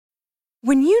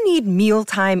When you need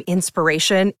mealtime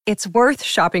inspiration, it's worth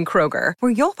shopping Kroger,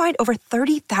 where you'll find over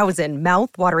 30,000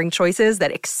 mouth-watering choices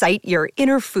that excite your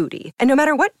inner foodie. And no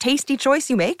matter what tasty choice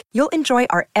you make, you'll enjoy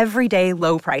our everyday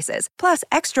low prices, plus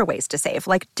extra ways to save,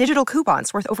 like digital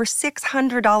coupons worth over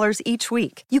 $600 each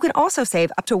week. You can also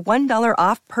save up to $1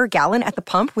 off per gallon at the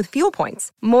pump with fuel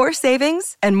points. More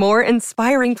savings and more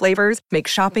inspiring flavors make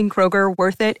shopping Kroger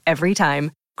worth it every time.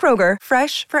 Kroger,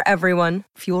 fresh for everyone.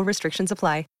 Fuel restrictions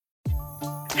apply.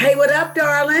 Hey, what up,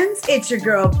 darlings? It's your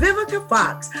girl, Vivica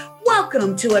Fox.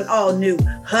 Welcome to an all-new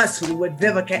Hustling with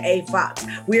Vivica A. Fox.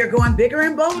 We are going bigger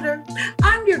and bolder.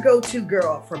 I'm your go-to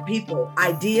girl for people,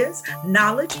 ideas,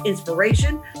 knowledge,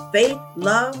 inspiration, faith,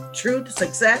 love, truth,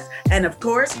 success, and of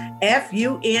course,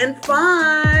 F-U-N,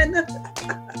 fun.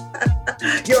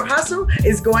 Your hustle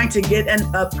is going to get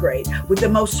an upgrade with the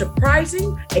most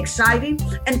surprising, exciting,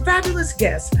 and fabulous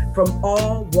guests from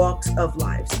all walks of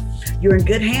life. You're in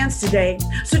good hands today,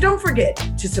 so don't forget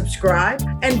to subscribe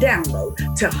and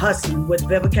download to Hustling with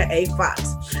Vivica A.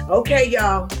 Fox. Okay,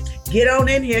 y'all, get on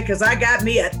in here because I got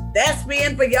me a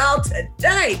thespian for y'all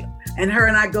today. And her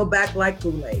and I go back like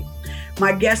Kool-Aid.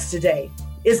 My guest today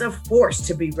is a force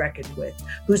to be reckoned with,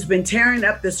 who's been tearing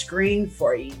up the screen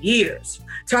for years.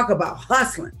 Talk about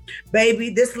hustling. Baby,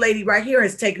 this lady right here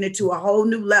has taken it to a whole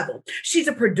new level. She's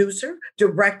a producer,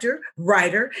 director,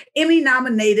 writer,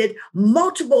 Emmy-nominated,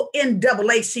 multiple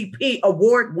NAACP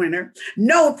award winner,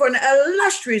 known for an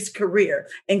illustrious career,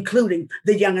 including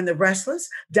The Young and the Restless,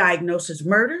 Diagnosis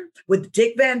Murder with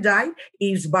Dick Van Dyke,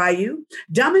 Eve's Bayou,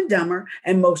 Dumb and Dumber,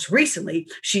 and most recently,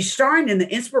 she's starring in the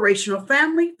inspirational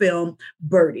family film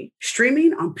Birdie,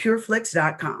 streaming on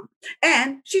pureflix.com.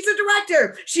 And she's a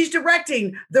director. She's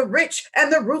directing The Rich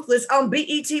and the Ruthless on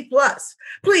BET+.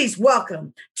 Please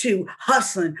welcome to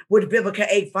Hustling with Vivica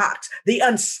A. Fox, the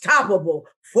unstoppable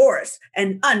force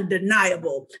and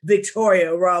undeniable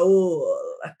Victoria Raoul.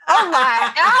 Oh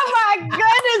my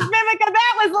goodness, Vivica,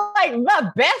 that was like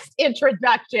the best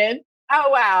introduction. Oh,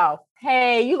 wow.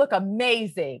 Hey, you look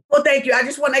amazing. Well, thank you. I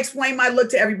just want to explain my look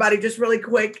to everybody just really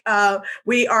quick.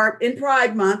 We are in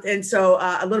Pride Month. And so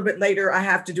a little bit later, I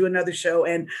have to do another show.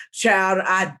 And child,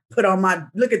 I put on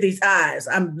look at these eyes.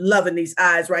 I'm loving these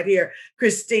eyes right here.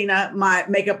 Christina, my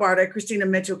makeup artist, Christina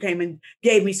Mitchell came and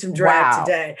gave me some drag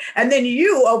today. And then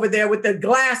you over there with the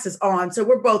glasses on. So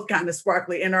we're both kind of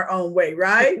sparkly in our own way,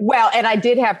 right? Well, and I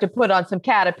did have to put on some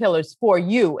caterpillars for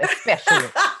you, especially.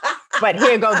 But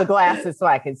here go the glasses so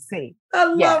I can see. I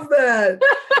love that.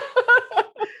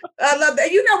 I love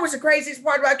that. You know what's the craziest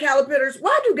part about caterpillars?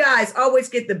 Why do guys always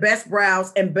get the best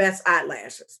brows and best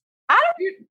eyelashes?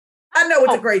 I know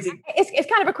it's a crazy. It's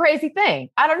kind of a crazy thing.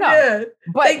 I don't know. Yeah,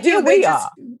 but here we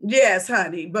are. Yes,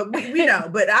 honey. But we know.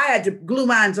 But I had to glue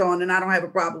mine on, and I don't have a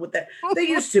problem with that. They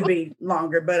used to be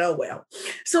longer, but oh well.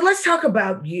 So let's talk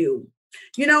about you.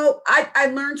 You know, I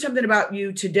learned something about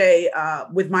you today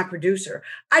with my producer.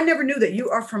 I never knew that you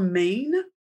are from Maine.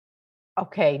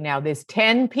 Okay, now there's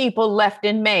 10 people left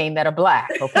in Maine that are Black,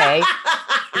 okay?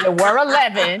 There were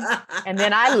 11, and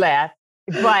then I left.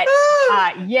 But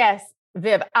yes,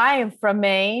 Viv, I am from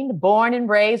Maine, born and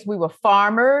raised. We were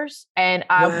farmers. And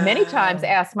I many times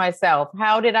asked myself,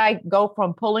 how did I go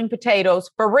from pulling potatoes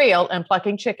for real and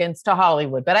plucking chickens to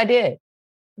Hollywood? But I did.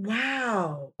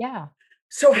 Wow. Yeah.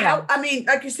 So how, I mean,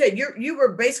 like you said, you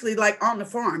were basically like on the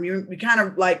farm. You kind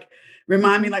of like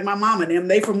remind me like my mom and them.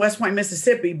 They from West Point,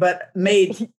 Mississippi, but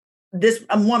a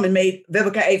woman made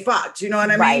Vivica A. Fox. You know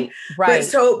what I mean? Right.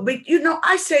 But you know,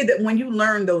 I say that when you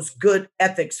learn those good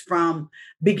ethics from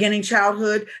beginning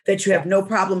childhood, that you have no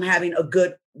problem having a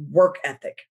good work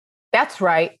ethic. That's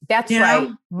right. That's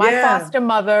right. My foster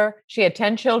mother, she had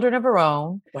 10 children of her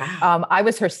own. Wow. I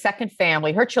was her second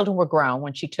family. Her children were grown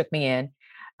when she took me in.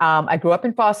 I grew up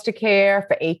in foster care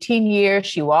for 18 years.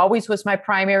 She always was my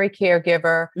primary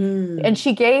caregiver. And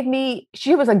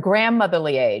she was a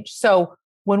grandmotherly age. So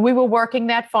when we were working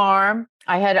that farm,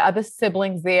 I had other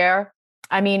siblings there.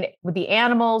 I mean, with the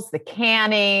animals, the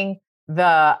canning,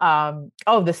 the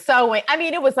sewing. I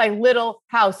mean, it was like Little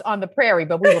House on the Prairie,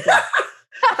 but we were Black.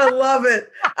 I love it.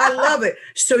 I love it.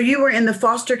 So you were in the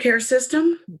foster care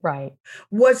system? Right.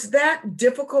 Was that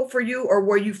difficult for you, or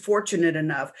were you fortunate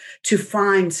enough to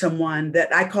find someone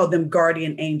that I call them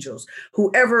guardian angels?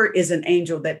 Whoever is an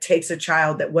angel that takes a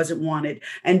child that wasn't wanted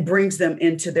and brings them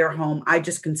into their home, I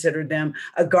just consider them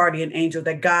a guardian angel,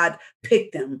 that God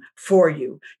picked them for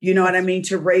you. You know what I mean?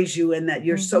 To raise you, and that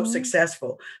you're so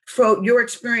successful. So your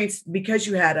experience, because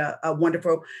you had a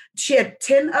wonderful, she had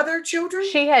 10 other children?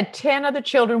 She had 10 other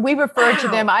children. We referred to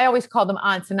them, I always call them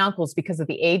aunts and uncles because of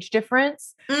the age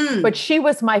difference. But she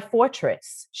was my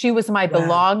fortress. She was my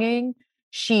belonging.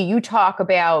 you talk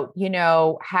about,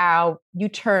 how you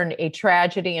turn a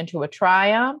tragedy into a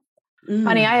triumph.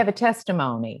 Honey, I have a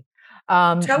testimony.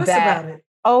 Tell us about it.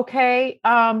 Okay.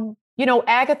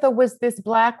 Agatha was this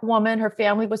Black woman. Her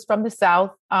family was from the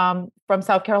South, from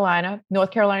South Carolina,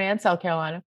 North Carolina and South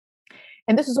Carolina.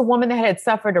 And this is a woman that had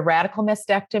suffered a radical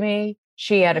mastectomy.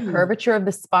 She had a curvature of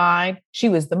the spine. She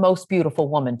was the most beautiful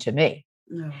woman to me.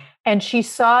 No. And she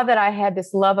saw that I had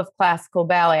this love of classical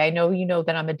ballet. I know you know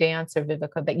that I'm a dancer,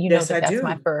 Vivica, that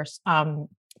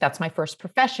that's my first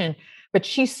profession. But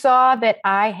she saw that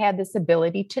I had this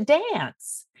ability to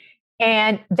dance.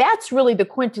 And that's really the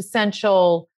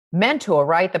quintessential mentor,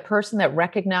 right? The person that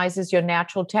recognizes your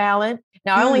natural talent.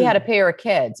 Now, I only had a pair of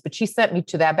kids, but she sent me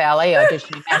to that ballet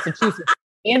audition in Massachusetts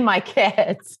in my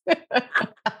kids.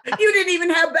 You didn't even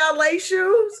have ballet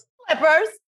shoes? Slippers,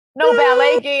 no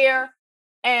ballet gear.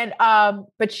 And,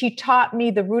 but she taught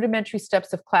me the rudimentary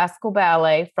steps of classical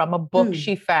ballet from a book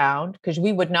she found, because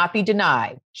we would not be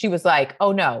denied. She was like,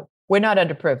 oh no, we're not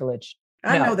underprivileged.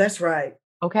 I know, that's right.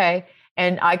 Okay.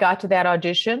 And I got to that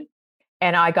audition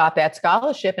and I got that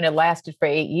scholarship, and it lasted for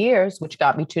 8 years, which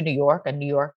got me to New York, and New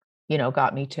York,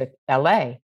 got me to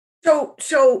LA.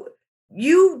 So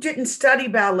you didn't study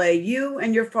ballet. You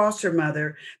and your foster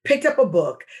mother picked up a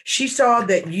book. She saw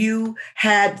that you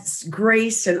had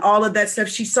grace and all of that stuff.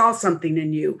 She saw something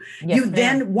in you. Yes, you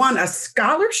then won a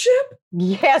scholarship?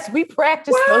 Yes, we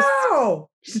practiced those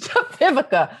stuff,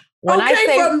 Vivica.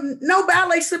 From no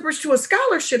ballet slippers to a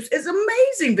scholarship is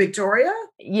amazing, Victoria.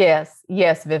 Yes,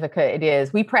 Vivica, it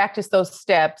is. We practiced those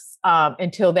steps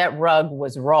until that rug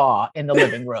was raw in the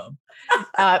living room.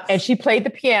 And she played the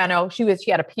piano. She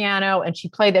had a piano and she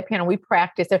played that piano. We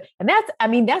practiced it. And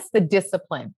that's the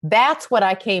discipline. That's what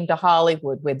I came to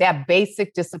Hollywood with, that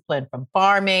basic discipline from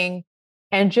farming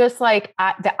and just like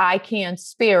the I can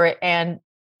spirit, and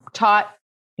taught,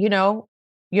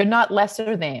 you're not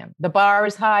lesser than. The bar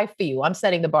is high for you. I'm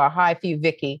setting the bar high for you,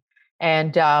 Vicky.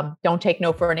 And don't take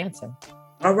no for an answer.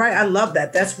 All right. I love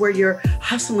that. That's where your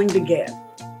hustling began.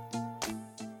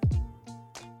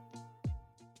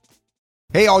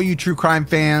 Hey, all you true crime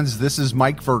fans, this is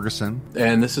Mike Ferguson.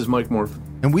 And this is Mike Morphin.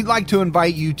 And we'd like to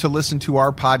invite you to listen to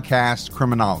our podcast,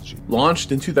 Criminology.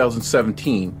 Launched in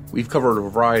 2017, we've covered a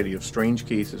variety of strange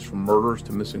cases from murders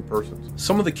to missing persons.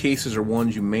 Some of the cases are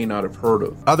ones you may not have heard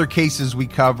of. Other cases we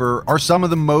cover are some of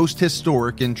the most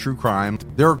historic in true crime.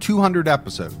 There are 200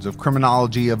 episodes of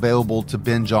Criminology available to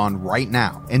binge on right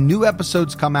now, and new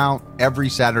episodes come out every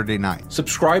Saturday night.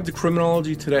 Subscribe to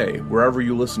Criminology today, wherever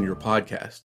you listen to your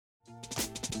podcast.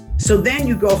 So then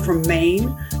you go from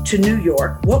Maine to New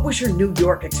York. What was your New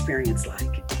York experience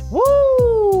like?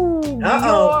 Woo! New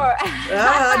York.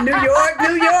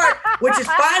 New York, which is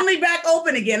finally back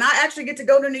open again. I actually get to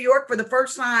go to New York for the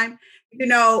first time.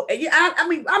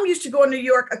 I'm used to going to New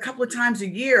York a couple of times a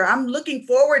year. I'm looking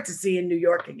forward to seeing New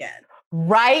York again.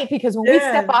 Right? Because when we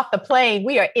step off the plane,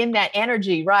 we are in that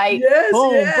energy, right? Yes,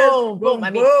 boom, boom.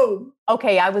 Boom.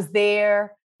 Okay, I was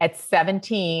there at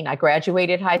 17. I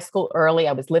graduated high school early.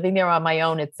 I was living there on my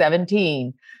own at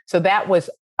 17. So that was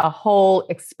a whole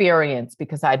experience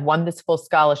because I'd won this full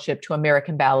scholarship to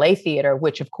American Ballet Theater,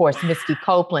 which of course, Misty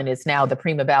Copeland is now the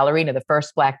prima ballerina, the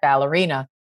first Black ballerina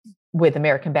with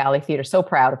American Ballet Theater. So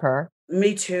proud of her.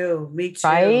 Me too.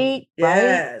 Right?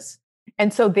 Yes. Right?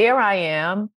 And so there I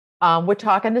am. We're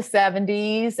talking the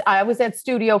 70s. I was at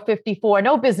Studio 54,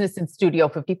 no business in Studio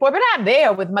 54, but I'm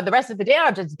there with the rest of the day.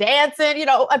 I'm just dancing,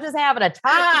 I'm just having a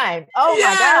time. Oh my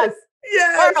gosh.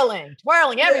 Yes.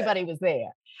 Twirling. Everybody was there.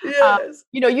 Yes.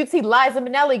 You'd see Liza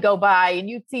Minnelli go by and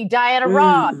you'd see Diana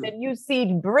Ross and you'd see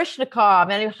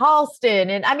Baryshnikov and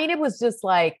Halston. And it was just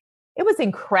like, it was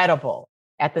incredible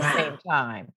at the same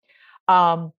time.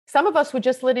 Some of us were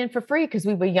just let in for free because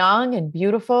we were young and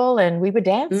beautiful and we were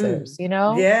dancers,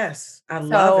 Yes, I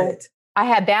love it. I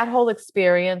had that whole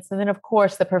experience. And then, of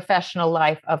course, the professional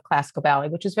life of classical ballet,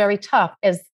 which is very tough,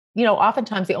 as,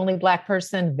 oftentimes the only Black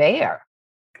person there.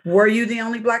 Were you the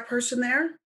only Black person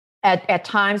there? At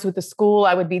times with the school,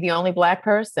 I would be the only Black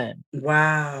person.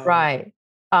 Wow. Right.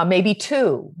 Maybe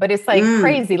two. But it's like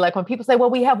crazy. Like when people say, well,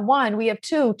 we have one, we have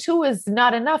two. Two is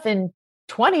not enough. And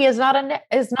 20 is not,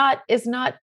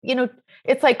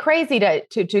 it's like crazy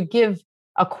to give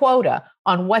a quota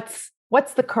on what's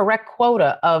the correct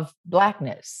quota of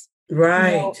Blackness.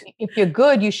 Right. If you're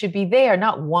good, you should be there.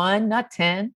 Not 1, not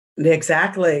 10,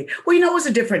 Exactly. Well, it was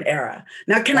a different era.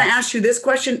 Now, can I ask you this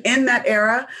question in that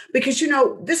era? Because,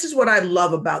 this is what I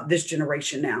love about this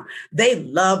generation now. They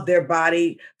love their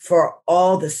body for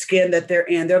all the skin that they're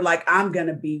in. They're like, I'm going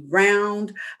to be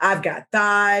round. I've got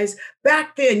thighs.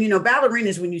 Back then,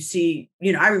 ballerinas, when you see,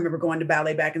 I remember going to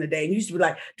ballet back in the day and you used to be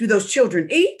like, do those children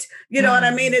eat? You know what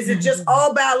I mean? Is it just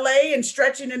all ballet and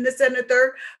stretching and this and the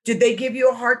third? Did they give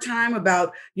you a hard time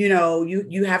about,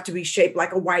 you have to be shaped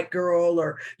like a white girl,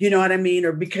 or, you know what I mean?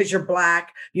 Or because you're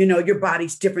Black, your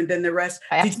body's different than the rest.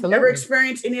 Absolutely. Did you ever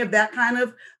experience any of that kind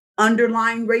of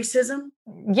underlying racism?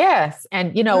 Yes.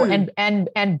 And,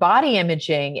 and body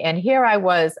imaging. And here I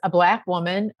was, a Black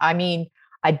woman. I mean,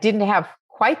 I didn't have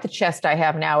quite the chest I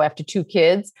have now after 2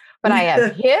 kids, but I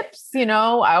have hips,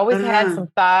 I always had some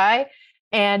thigh.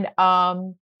 And,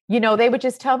 they would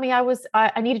just tell me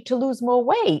I needed to lose more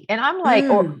weight. And I'm like,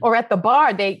 or at the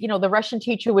bar, the Russian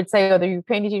teacher would say, or the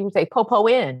Ukrainian teacher would say, popo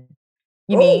in.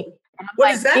 You mean, and I'm what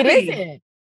like, does that it mean? isn't.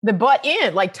 The butt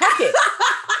in, like tuck it.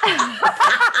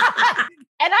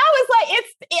 And I was like,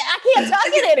 I can't tuck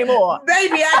it anymore.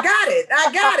 Baby, I got it.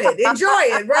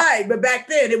 Enjoy it. Right. But back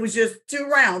then it was just too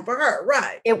round for her.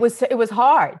 Right. It was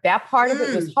hard. That part of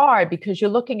it was hard because you're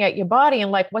looking at your body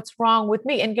and like, what's wrong with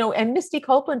me? And, and Misty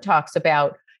Copeland talks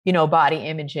about, body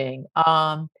imaging.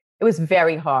 It was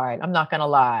very hard. I'm not going to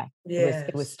lie. Yes.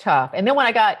 It was tough. And then when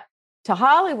I got to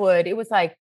Hollywood, it was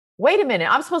like, wait a minute,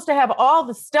 I'm supposed to have all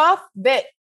the stuff that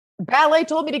ballet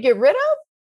told me to get rid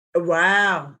of?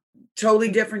 Wow. Totally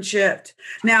different shift.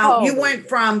 Now, you went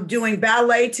from doing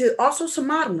ballet to also some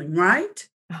modeling, right?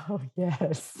 Oh,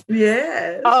 yes.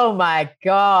 Yes. Oh, my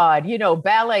God.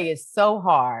 Ballet is so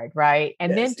hard, right?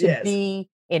 And then to be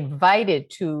invited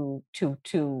to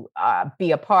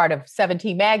be a part of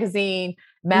 17 magazine,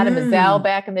 Mademoiselle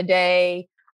back in the day,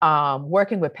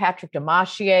 working with Patrick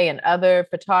Demachier and other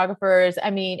photographers. I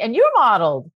mean, and you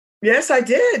modeled. Yes, I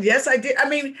did. I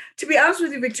mean, to be honest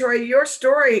with you, Victoria, your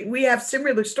story, we have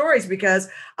similar stories because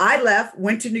I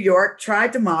went to New York,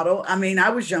 tried to model. I mean, I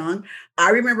was young.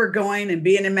 I remember going and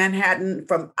being in Manhattan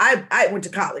I went to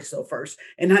college though first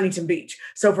in Huntington Beach.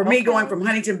 So for me going from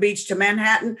Huntington Beach to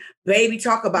Manhattan, baby,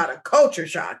 talk about a culture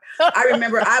shock. I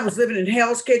remember I was living in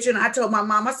Hell's Kitchen. I told my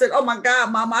mom, I said, oh my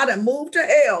God, Mama, I done moved to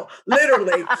hell,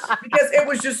 literally, because it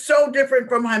was just so different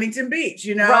from Huntington Beach,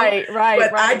 Right.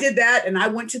 But I did that and I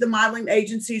went to the modeling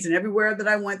agencies and everywhere that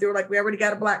I went, they were like, we already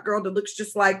got a Black girl that looks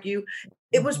just like you.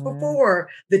 It was before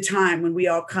the time when we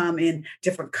all come in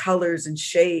different colors and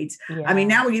shades. Yeah. I mean,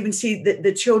 now we even see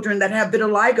the children that have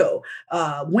vitiligo,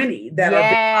 Winnie, that are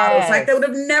big models. Like they would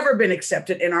have never been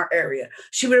accepted in our area.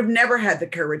 She would have never had the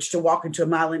courage to walk into a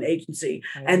modeling agency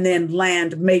and then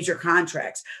land major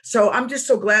contracts. So I'm just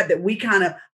so glad that we kind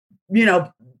of,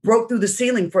 broke through the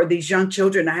ceiling for these young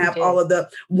children to have all of the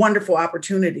wonderful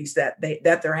opportunities that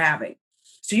they're having.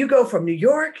 So you go from New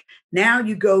York, now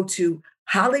you go to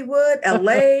Hollywood,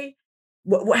 LA.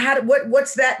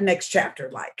 What's that next chapter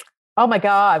like? Oh my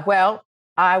God. Well,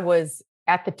 I was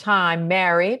at the time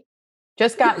married,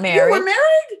 just got married. You were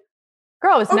married?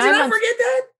 Girl, it's 9 months. Did I forget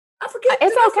that? I forget.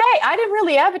 It's okay. I didn't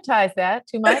really advertise that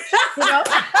too much. Girl,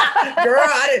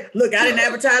 I didn't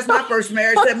advertise my first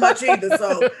marriage that much either.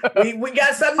 So we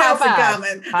got something else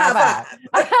in common.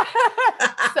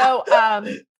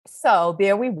 So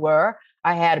there we were.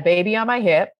 I had a baby on my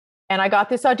hip and I got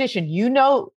this audition. You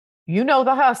know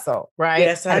the hustle, right?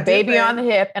 Yes, I had a baby on the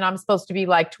hip and I'm supposed to be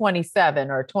like 27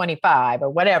 or 25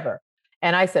 or whatever.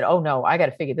 And I said, oh no, I got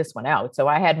to figure this one out. So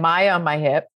I had Maya on my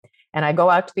hip and I go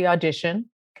out to the audition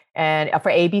and for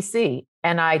ABC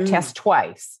and I test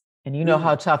twice. And you know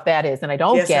how tough that is. And I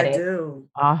don't get it. Do.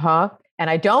 And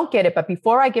I don't get it. But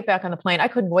before I get back on the plane, I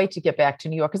couldn't wait to get back to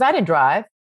New York because I didn't drive.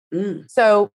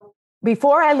 So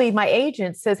before I leave, my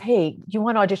agent says, hey, do you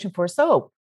want to audition for a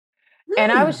soap?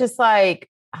 And I was just like,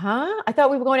 huh? I thought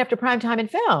we were going after primetime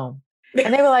and film.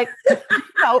 And they were like,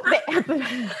 no. Wait a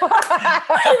minute,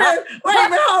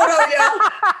 hold on, y'all.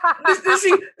 This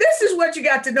is what you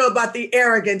got to know about the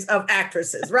arrogance of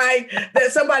actresses, right?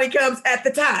 That somebody comes at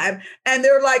the time and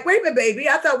they're like, wait a minute, baby,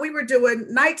 I thought we were doing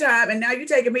nighttime and now you're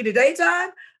taking me to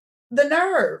daytime? The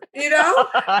nerve,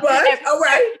 But all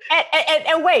right.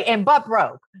 And wait, and butt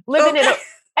broke. Living in an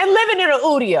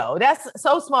studio. That's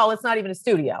so small, it's not even a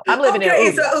studio. I'm living in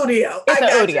an studio. It's an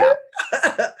studio.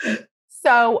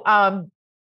 So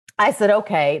I said,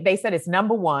 okay. They said it's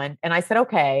number 1. And I said,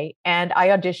 okay. And I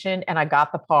auditioned and I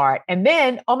got the part. And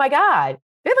then, oh my God,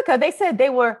 Vivica, they said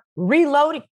they were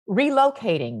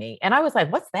relocating me. And I was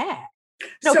like, what's that?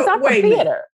 No, because I'm from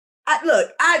theater.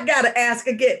 I got to ask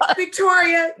again.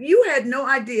 Victoria, you had no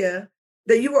idea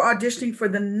that you were auditioning for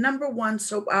the number 1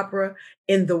 soap opera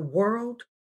in the world?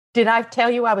 Did I tell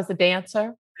you I was a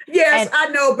dancer? Yes, I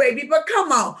know, baby, but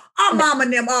come on. Our mom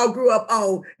and them all grew up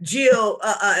on Jill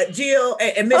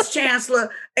and Miss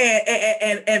Chancellor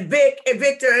and Vic and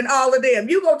Victor and all of them.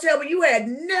 You gonna tell me you had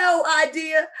no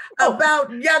idea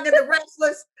about Young and the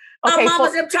Restless? Our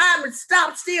mamas them time and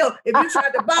stop still if you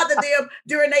tried to bother them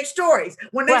during their stories.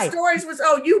 When their stories was,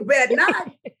 you bet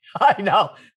not. I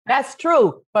know. That's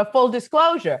true. But full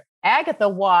disclosure, Agatha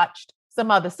watched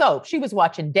some other soap. She was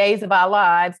watching Days of Our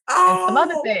Lives and some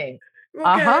other things.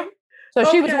 Okay. So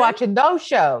she was watching those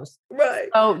shows. Right.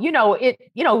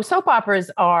 So, soap operas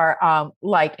are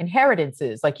like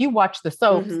inheritances. Like you watch the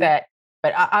soaps but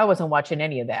I wasn't watching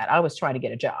any of that. I was trying to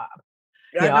get a job.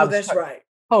 I know that's right.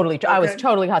 Totally. Okay. I was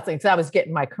totally hustling because I was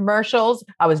getting my commercials.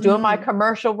 I was doing my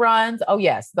commercial runs. Oh,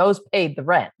 yes. Those paid the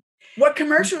rent. What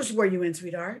commercials were you in,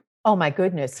 sweetheart? Oh, my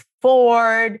goodness.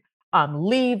 Ford,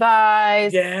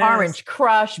 Levi's, Orange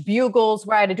Crush, Bugles,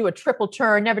 where I had to do a triple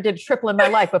turn. Never did a triple in my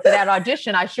life. But for that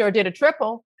audition, I sure did a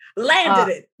triple.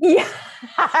 Landed it. Yeah.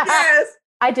 Yes.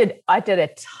 I did a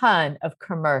ton of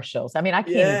commercials. I mean, I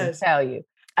can't even tell you.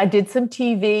 I did some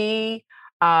TV.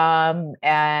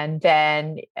 And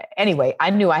then anyway, I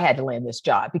knew I had to land this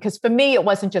job because for me, it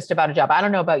wasn't just about a job. I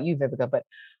don't know about you, Vivica, but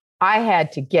I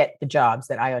had to get the jobs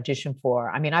that I auditioned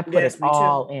for. I mean, I put it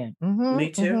all in.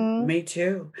 Me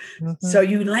too. So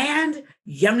you land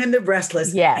Young and the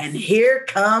Restless. Yes. And here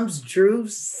comes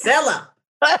Drusilla.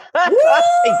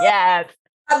 Yes.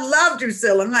 I love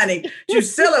Drusilla, honey.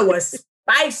 Drusilla was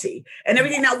spicy and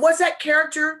everything. Now, was that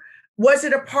character, was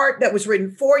it a part that was written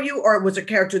for you or was it a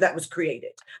character that was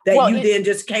created that then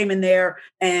just came in there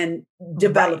and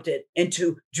developed it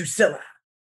into Drusilla?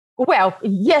 Well,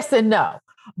 yes and no.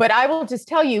 But I will just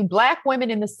tell you, Black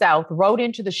women in the South wrote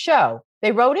into the show.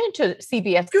 They wrote into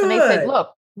CBS and they said,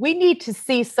 look, we need to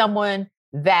see someone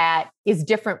that is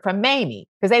different from Mamie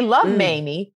because they love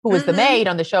Mamie, who was the maid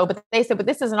on the show. But they said, but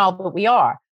this isn't all that we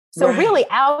are. So really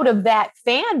out of that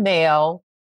fan mail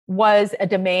was a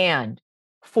demand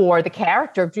for the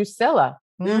character of Drusilla.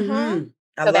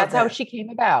 So that's how she came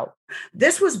about.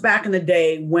 This was back in the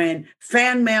day when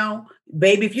fan mail,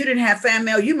 baby, if you didn't have fan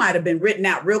mail, you might have been written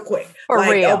out real quick. For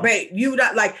real. Oh, babe, you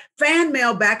not like fan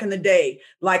mail back in the day.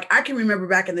 Like I can remember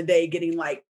back in the day getting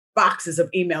like boxes of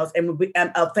emails and would be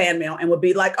of fan mail and would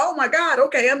be like, oh my God,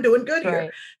 okay, I'm doing good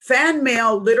here. Fan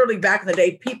mail, literally back in the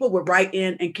day, people would write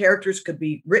in and characters could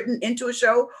be written into a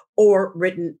show or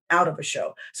written out of a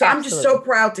show. So I'm just so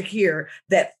proud to hear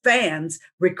that fans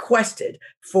requested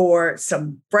for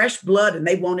some fresh blood and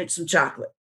they wanted some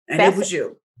chocolate. And it was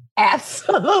you.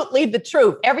 Absolutely the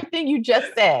truth. Everything you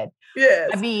just said. Yes.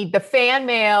 I mean, the fan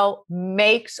mail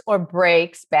makes or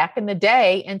breaks back in the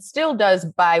day and still does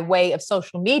by way of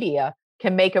social media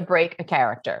can make or break a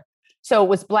character. So it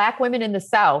was Black women in the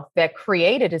South that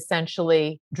created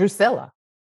essentially Drusilla.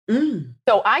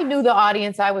 So I knew the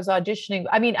audience I was auditioning.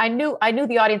 I mean, I knew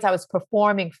the audience I was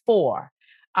performing for.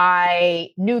 I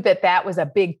knew that was a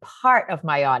big part of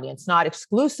my audience, not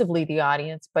exclusively the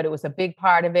audience, but it was a big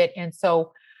part of it. And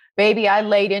so baby, I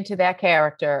laid into that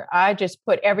character. I just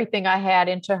put everything I had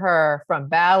into her from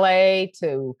ballet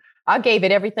I gave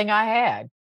it everything I had.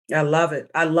 I love it.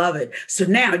 I love it. So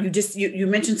now you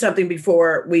mentioned something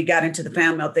before we got into the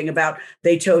fan mail thing about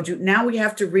they told you, now we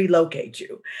have to relocate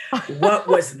you. What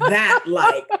was that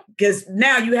like? Because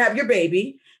now you have your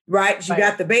baby, right? You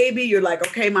got the baby. You're like,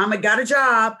 okay, mama got a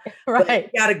job. Right.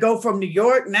 You got to go from New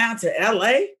York now to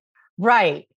LA.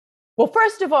 Right. Well,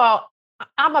 first of all,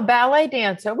 I'm a ballet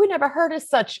dancer. We never heard of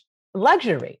such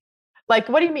luxury. Like,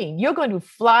 what do you mean? You're going to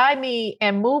fly me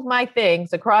and move my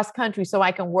things across country so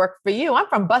I can work for you? I'm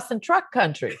from bus and truck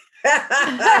country. So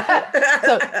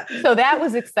that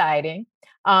was exciting.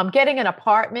 Getting an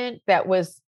apartment that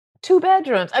was 2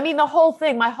 bedrooms. I mean, the whole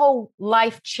thing, my whole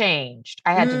life changed.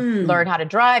 I had to learn how to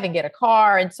drive and get a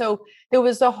car. And so there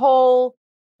was a whole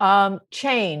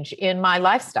change in my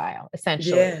lifestyle,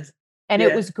 essentially. Yes. And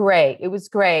it was great. It was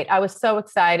great. I was so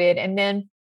excited. And then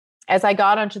as I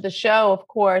got onto the show, of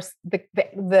course,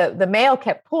 the mail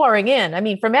kept pouring in. I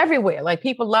mean, from everywhere. Like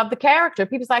people love the character.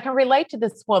 People say, I can relate to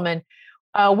this woman.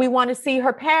 We want to see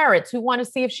her parents. We want to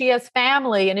see if she has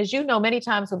family. And as you know, many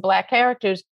times with Black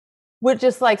characters, we're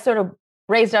just like sort of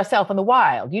raised ourselves in the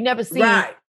wild. You never see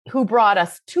who brought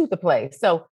us to the place.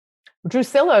 So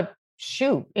Drusilla,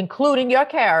 including your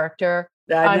character,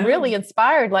 really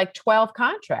inspired like 12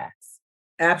 contracts.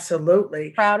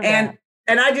 Absolutely. Proud of that.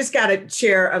 And I just got to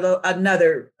share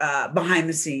another behind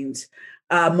the scenes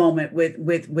moment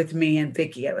with me and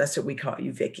Vicky. That's what we call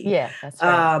you, Vicky. Yeah, that's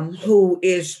right. Who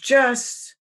is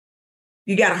just,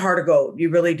 you got a heart of gold. You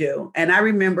really do. And I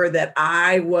remember that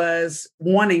I was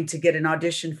wanting to get an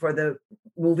audition for the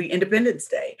movie Independence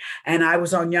Day. And I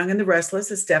was on Young and the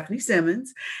Restless as Stephanie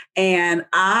Simmons. And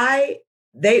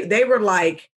they were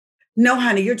like, no,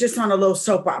 honey, you're just on a little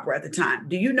soap opera at the time.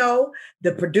 Do you know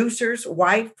the producer's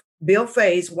wife, Bill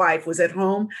Fay's wife, was at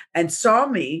home and saw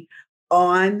me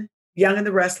on Young and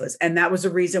the Restless. And that was the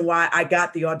reason why I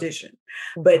got the audition.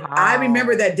 But wow. I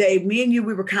remember that day, me and you,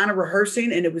 we were kind of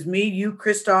rehearsing, and it was me, you,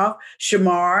 Christoph,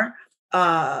 Shamar,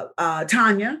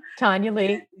 Tanya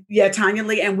Lee. Yeah, Tanya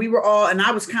Lee. And we were all, and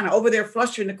I was kind of over there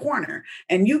flushed in the corner,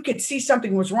 and you could see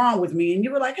something was wrong with me. And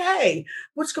you were like, hey,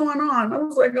 what's going on? I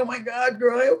was like, oh my God,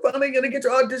 girl, I'm finally going to get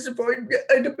to audition for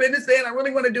Independence Day, and I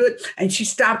really want to do it. And she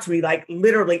stopped me, like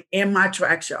literally in my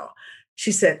tracks, y'all.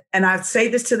 She said, and I say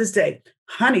this to this day,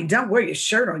 honey, don't wear your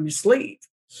shirt on your sleeve.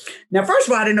 Now, first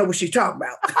of all, I didn't know what she's talking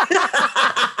about.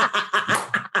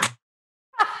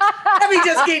 Let me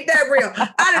just keep that real.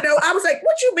 I don't know. I was like,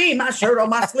 what you mean my shirt on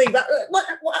my sleeve? What?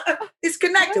 It's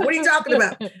connected. What are you talking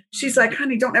about? She's like,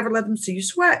 honey, don't ever let them see you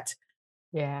sweat.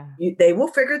 Yeah. They will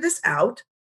figure this out.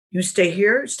 You stay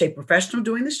here, stay professional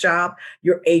doing this job.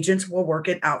 Your agents will work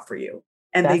it out for you.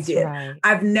 And that's they did. Right.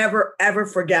 I've never, ever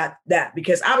forgot that,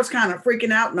 because I was kind of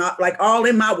freaking out, not like all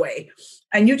in my way.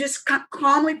 And you just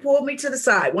calmly pulled me to the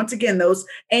side. Once again, those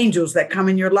angels that come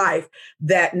in your life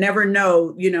that never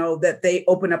know, that they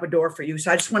open up a door for you.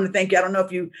 So I just want to thank you. I don't know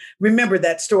if you remember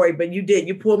that story, but you did.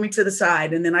 You pulled me to the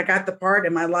side, and then I got the part,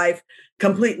 and my life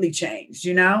completely changed,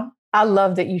 I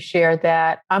love that you shared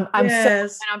that. I'm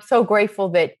yes. so grateful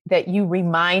that you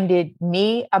reminded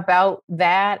me about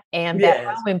that, and that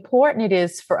how important it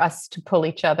is for us to pull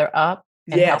each other up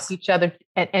and help each other.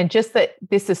 And just that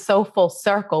this is so full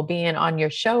circle being on your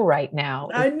show right now.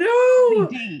 I know.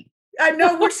 I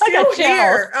know we're still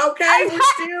here. Okay. We're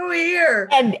still here.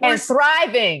 And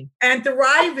thriving. And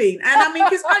thriving. And I mean,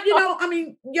 because,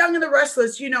 Young and the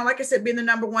Restless, like I said, being the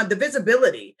number one, the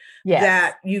visibility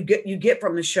that you get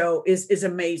from the show is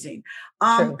amazing.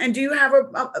 And do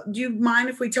you mind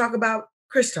if we talk about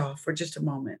Christoph for just a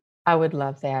moment? I would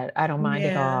love that. I don't mind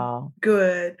at all.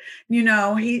 Good.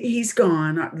 He's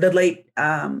gone. The late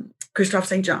Christoph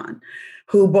St. John,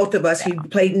 who both of us, he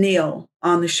played Neil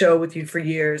on the show with you for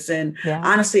years. And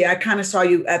honestly, I kind of saw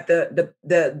you at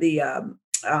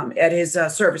at his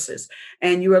services,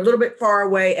 and you were a little bit far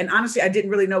away. And honestly, I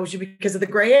didn't really know it was you because of the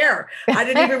gray hair. I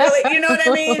didn't even really, you know what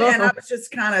I mean? And I was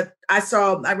just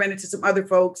I ran into some other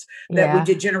folks that we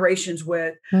did Generations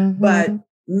with, but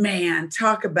man,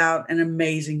 talk about an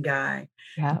amazing guy.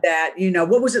 That,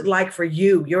 what was it like for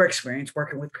you, your experience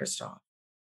working with Christoph?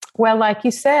 Well, like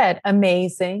you said,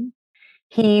 amazing.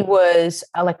 He was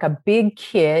like a big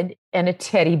kid and a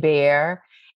teddy bear,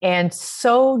 and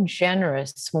so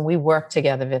generous when we worked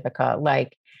together, Vivica.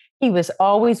 Like, he was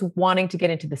always wanting to get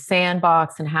into the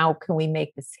sandbox and how can we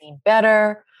make the scene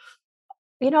better?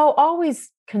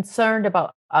 Always concerned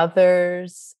about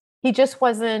others. He just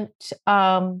wasn't,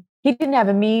 he didn't have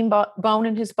a mean bone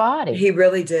in his body. He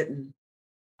really didn't.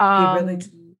 He really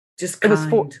didn't. Just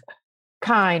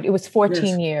kind. It was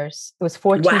 14 years. It was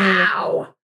 14 years.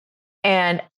 Wow.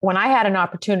 And when I had an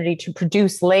opportunity to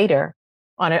produce later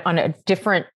on a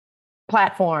different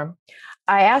platform,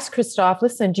 I asked Christoph,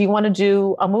 listen, do you want to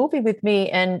do a movie with me?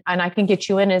 And I can get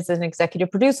you in as an executive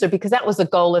producer, because that was a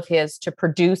goal of his, to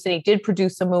produce. And he did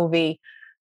produce a movie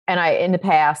in the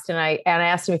past. And I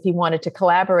asked him if he wanted to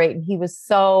collaborate. And he was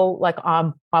so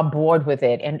on board with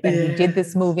it. And he did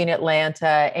this movie in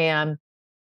Atlanta. And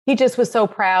he just was so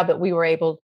proud that we were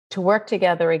able to work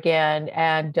together again.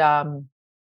 And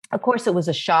of course, it was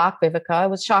a shock, Vivica. It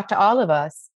was a shock to all of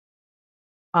us,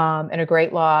 and a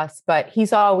great loss. But he's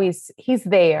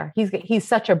there. He's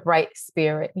such a bright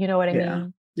spirit. You know what I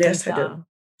mean? Yes, I do.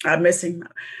 I miss him.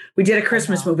 We did a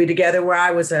Christmas movie together where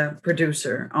I was a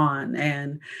producer on,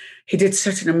 and he did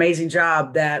such an amazing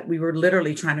job that we were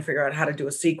literally trying to figure out how to do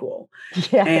a sequel.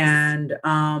 Yes.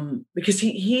 And because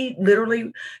he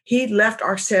left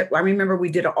our set. I remember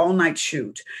we did an all-night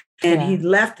shoot, and he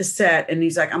left the set, and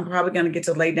he's like, I'm probably going to get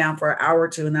to lay down for an hour or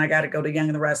two, and then I got to go to Young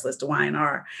and the Restless, to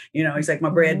Y&R. He's like, my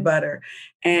bread and butter.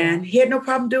 And he had no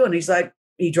problem doing it. He's like,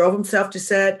 he drove himself to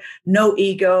set, no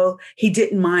ego. He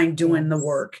didn't mind doing the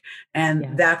work.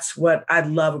 And that's what I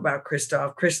love about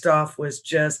Christoph. Christoph was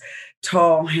just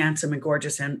tall, handsome, and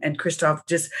gorgeous. And Christoph,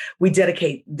 we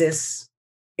dedicate this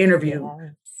interview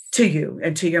to you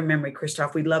and to your memory,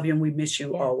 Christoph. We love you and we miss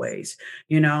you always,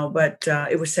 but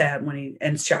it was sad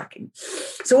and shocking.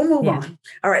 So we'll move on.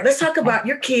 All right, let's talk about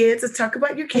your kids.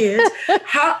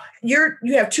 How you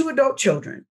have 2 adult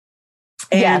children.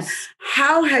 And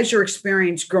how has your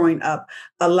experience growing up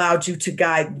allowed you to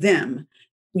guide them,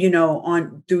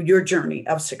 through your journey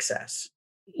of success?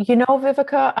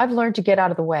 Vivica, I've learned to get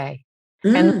out of the way.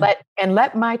 and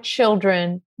let my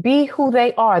children be who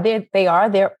they are. They are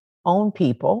their own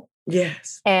people.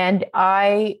 Yes. And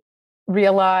I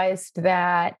realized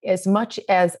that as much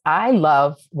as I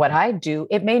love what I do,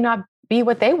 it may not be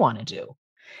what they want to do.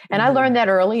 And I learned that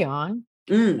early on.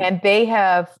 And they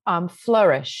have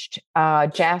flourished.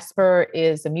 Jasper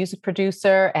is a music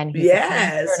producer, and he's a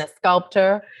painter and a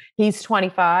sculptor. He's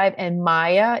 25, and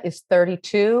Maya is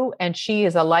 32, and she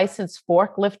is a licensed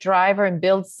forklift driver and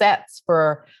builds sets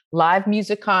for live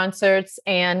music concerts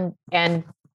and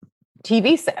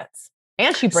TV sets.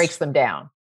 And she breaks them down.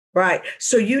 Right.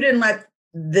 So you didn't let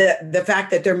the fact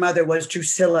that their mother was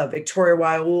Drusilla Victoria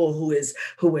Raoul, who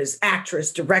is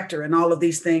actress, director, and all of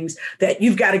these things, that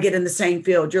you've got to get in the same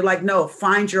field. You're like, no,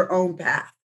 find your own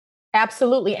path.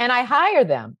 Absolutely. And I hire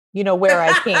them, where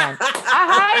I can.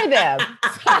 I hire them.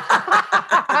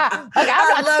 Like,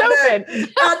 I'm not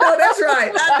stupid. I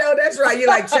know that's right. You're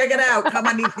like, check it out. Come,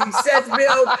 I need these sets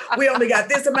built. We only got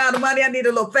this amount of money. I need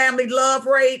a little family love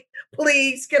rate.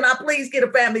 Please, can I please get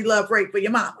a family love rate for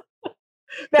your mama?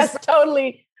 That's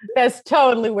totally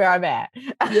where I'm at.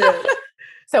 Yeah.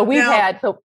 So we've had,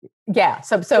 so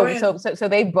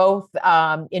they both,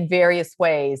 in various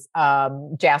ways,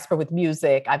 Jasper with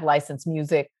music, I've licensed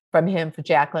music from him for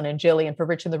Jacqueline and Jilly, and for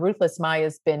Rich and the Ruthless,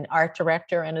 Maya's been art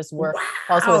director and has worked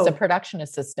also as a production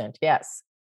assistant. Yes.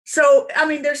 So, I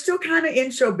mean, they're still kind of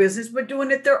in show business, but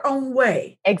doing it their own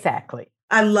way. Exactly.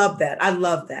 I love that.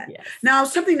 Yes. Now,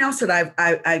 something else that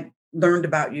I learned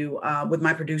about you with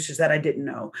my producers that I didn't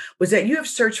know was that you have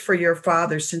searched for your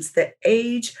father since the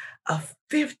age of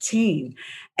 15,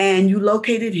 and you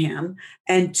located him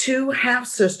and 2 half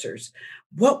sisters.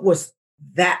 What was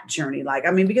that journey like?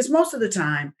 I mean, because most of the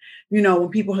time, when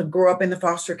people grow up in the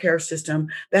foster care system,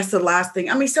 that's the last thing.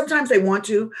 I mean, sometimes they want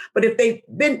to, but if they've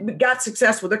got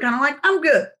successful, they're kind of like, I'm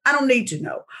good. I don't need to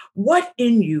know. What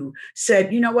in you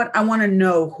said, you know what? I want to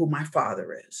know who my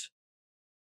father is.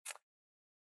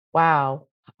 Wow.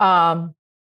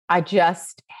 I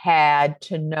just had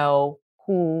to know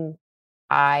who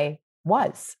I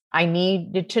was. I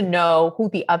needed to know who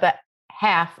the other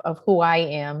half of who I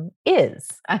am is.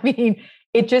 I mean,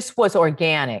 it just was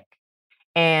organic.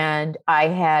 And I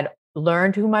had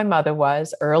learned who my mother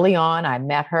was early on. I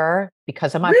met her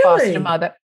because of my foster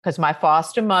mother, because my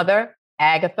foster mother,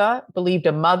 Agatha, believed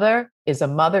a mother is a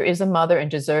mother is a mother and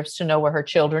deserves to know where her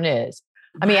children is.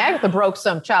 I mean, Agatha broke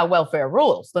some child welfare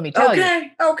rules, let me tell you.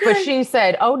 Okay. But she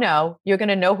said, oh, no, you're going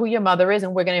to know who your mother is,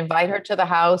 and we're going to invite her to the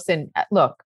house. And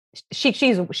look, she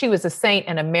was a saint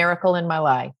and a miracle in my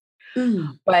life.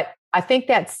 But I think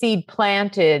that seed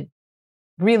planted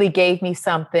really gave me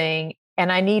something, and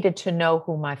I needed to know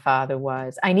who my father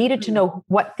was. I needed to know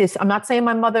I'm not saying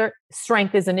my mother's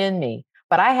strength isn't in me,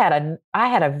 but I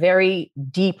had a very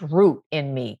deep root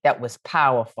in me that was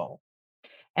powerful.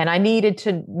 And I needed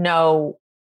to know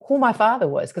who my father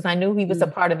was because I knew he was a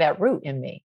part of that root in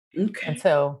me. Okay. And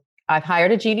so I've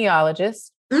hired a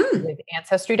genealogist with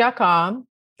Ancestry.com.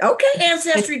 Okay,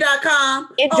 Ancestry.com.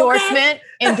 Endorsement.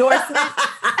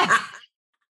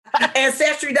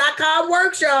 Ancestry.com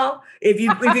works, y'all. If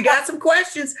you got some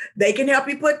questions, they can help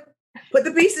you put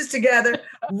the pieces together.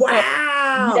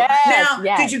 Wow.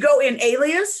 Yes, did you go in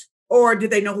alias or did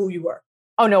they know who you were?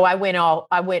 Oh no, I went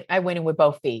in with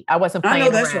both feet. I wasn't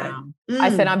playing around. Right.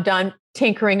 I said, I'm done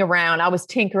tinkering around. I was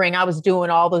tinkering. I was doing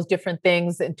all those different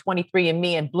things in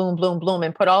 23andMe and bloom,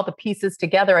 and put all the pieces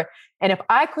together. And if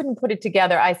I couldn't put it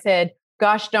together, I said,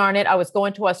 gosh darn it. I was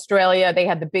going to Australia. They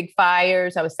had the big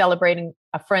fires. I was celebrating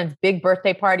a friend's big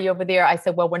birthday party over there. I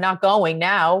said, well, we're not going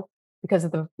now because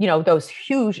of the, those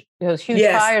huge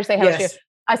fires they had here.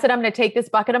 I said, I'm going to take this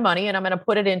bucket of money and I'm going to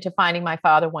put it into finding my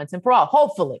father once and for all,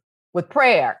 hopefully with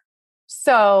prayer.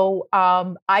 So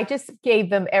I just gave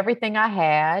them everything I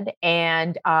had,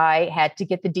 and I had to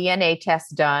get the DNA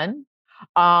test done.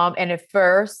 And at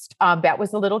first that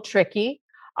was a little tricky.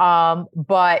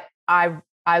 But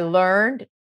I learned,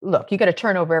 look, you got to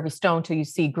turn over every stone till you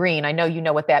see green. I know you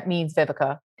know what that means,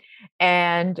 Vivica.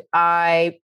 And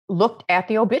I looked at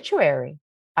the obituary.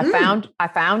 I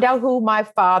found out who my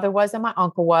father was and my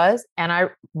uncle was, and I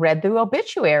read the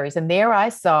obituaries, and there I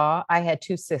saw I had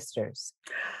 2 sisters.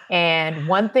 And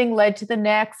one thing led to the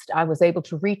next. I was able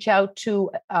to reach out to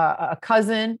a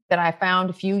cousin that I found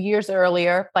a few years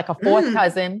earlier, like a 4th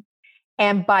cousin.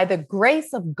 And by the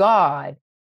grace of God,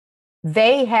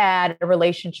 they had a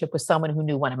relationship with someone who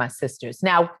knew one of my sisters.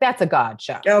 Now, that's a God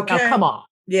show. Okay. Now, come on.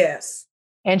 Yes.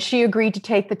 And she agreed to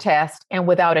take the test. And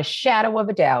without a shadow of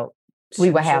a doubt, we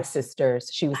were half sisters.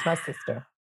 She was my sister.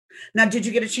 Now, did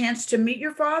you get a chance to meet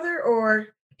your father or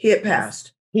he had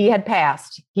passed? He had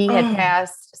passed. He had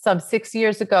passed some 6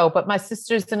 years ago, but my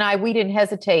sisters and I, we didn't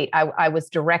hesitate. I was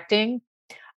directing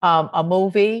a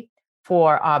movie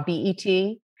for BET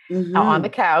on the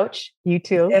couch. You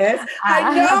too. Yes,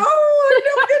 I know. We're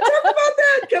going to talk about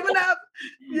that coming up.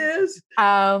 Yes.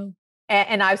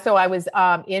 And I was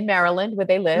in Maryland where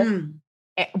they live. And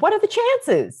what are the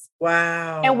chances?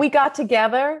 Wow. And we got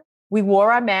together. We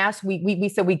wore our masks. We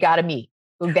said we got to meet.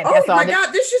 That's my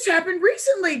God, this just happened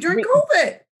recently during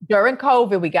COVID. During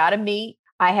COVID, we got to meet.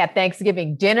 I had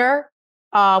Thanksgiving dinner.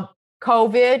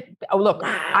 COVID. Oh, look,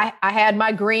 wow. I had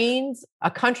my greens a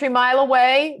country mile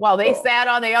away while they sat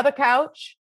on the other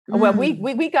couch. Well,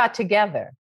 we got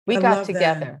together. We got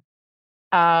together.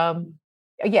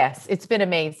 Yes, it's been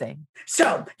amazing.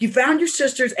 So you found your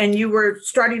sisters and you were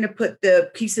starting to put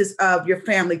the pieces of your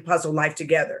family puzzle life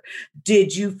together.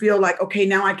 Did you feel like, okay,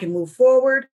 now I can move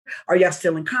forward? Are y'all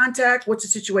still in contact? What's the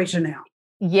situation now?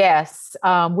 Yes,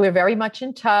 we're very much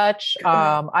in touch.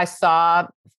 I saw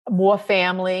more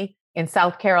family in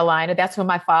South Carolina. That's where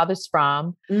my father's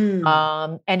from.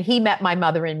 And he met my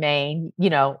mother in Maine,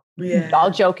 all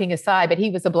joking aside, but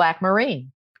he was a Black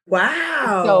Marine.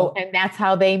 Wow. And that's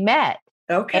how they met.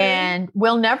 Okay. And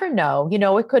we'll never know,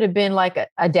 it could have been like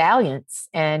a dalliance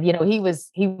and, he was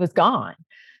gone.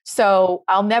 So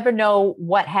I'll never know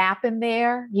what happened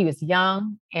there. He was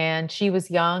young and she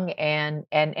was young and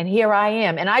here I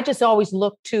am. And I just always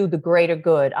look to the greater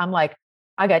good. I'm like,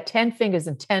 I got 10 fingers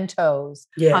and 10 toes.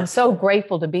 Yes. I'm so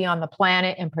grateful to be on the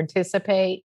planet and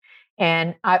participate.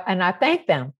 And I thank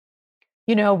them,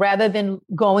 rather than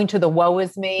going to the woe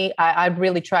is me, I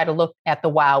really try to look at the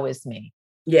wow is me.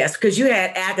 Yes, because you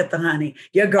had Agatha, honey,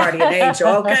 your guardian angel,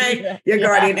 okay? Your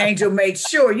guardian angel made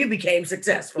sure you became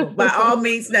successful by all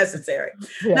means necessary.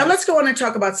 Yes. Now, let's go on and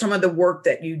talk about some of the work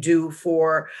that you do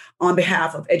on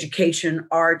behalf of education,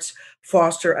 arts,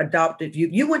 foster, adoptive youth.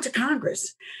 You went to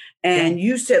Congress and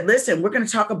you said, listen, we're going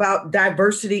to talk about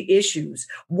diversity issues.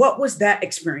 What was that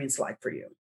experience like for you?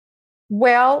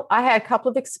 Well, I had a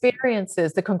couple of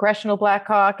experiences. The Congressional Black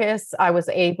Caucus, I was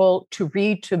able to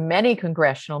read to many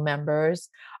congressional members,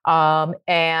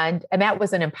 and that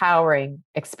was an empowering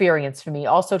experience for me.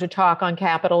 Also to talk on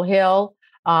Capitol Hill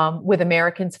with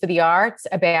Americans for the Arts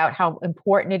about how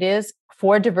important it is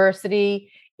for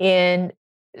diversity in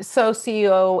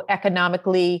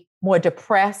socioeconomically more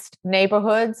depressed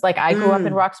neighborhoods. Like I grew up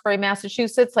in Roxbury,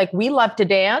 Massachusetts. Like we love to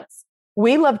dance.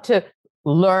 We love to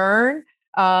learn.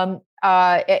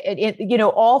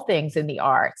 All things in the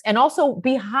arts and also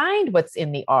behind what's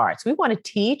in the arts. We want to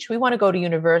teach, we want to go to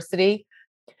university.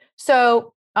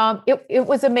 So it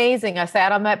was amazing. I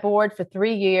sat on that board for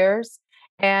 3 years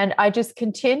and I just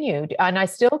continued and I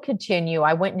still continue.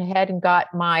 I went ahead and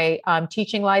got my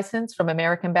teaching license from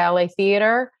American Ballet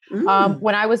Theater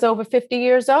when I was over 50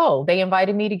 years old. They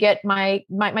invited me to get my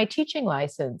teaching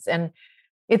license and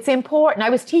it's important. I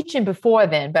was teaching before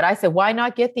then, but I said, why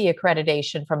not get the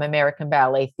accreditation from American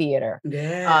Ballet Theater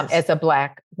as a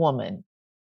Black woman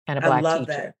and a Black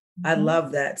teacher? I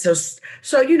love that. So,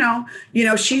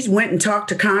 she's went and talked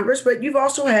to Congress, but you've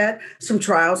also had some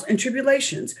trials and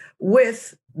tribulations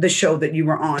with the show that you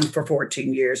were on for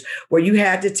 14 years, where you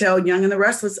had to tell Young and the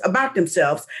Restless about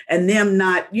themselves and them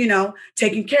not,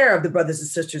 taking care of the brothers and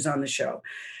sisters on the show.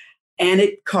 And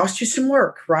it cost you some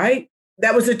work, right?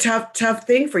 That was a tough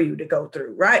thing for you to go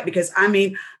through, right? Because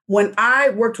when I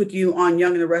worked with you on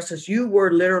Young and the Restless, you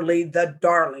were literally the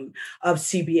darling of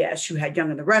CBS. You had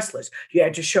Young and the Restless. You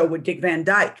had your show with Dick Van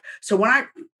Dyke. So when I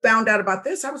found out about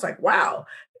this, I was like, wow,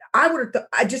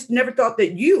 I just never thought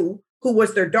that you, who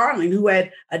was their darling, who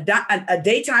had a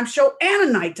daytime show and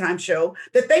a nighttime show,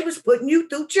 that they was putting you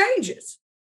through changes.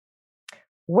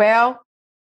 Well,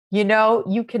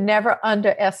 you can never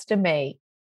underestimate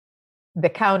the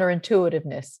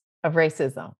counterintuitiveness of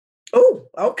racism. Oh,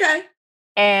 okay.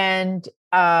 And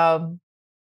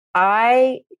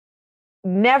I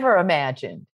never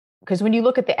imagined, because when you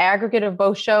look at the aggregate of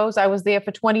both shows, I was there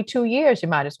for 22 years, you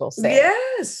might as well say.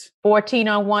 Yes. 14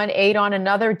 on one, 8 on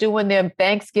another, doing their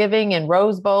Thanksgiving and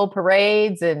Rose Bowl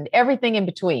parades and everything in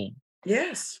between.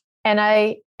 Yes. And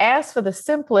I asked for the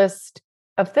simplest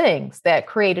of things that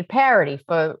created parity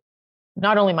for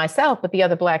not only myself, but the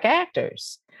other Black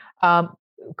actors.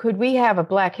 Could we have a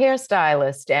Black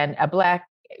hairstylist and a Black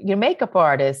makeup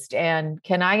artist? And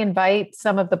can I invite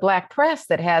some of the Black press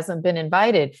that hasn't been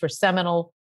invited for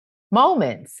seminal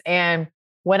moments? And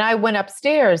when I went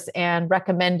upstairs and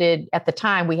recommended, at the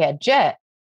time we had Jet,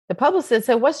 the publicist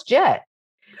said, what's Jet?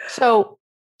 So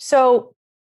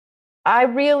I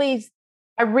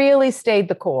really stayed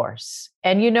the course.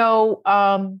 And,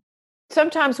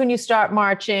 sometimes when you start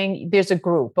marching, there's a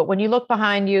group, but when you look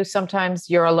behind you, sometimes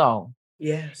you're alone.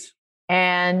 Yes.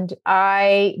 And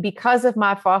because of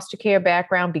my foster care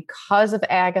background, because of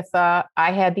Agatha,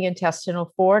 I had the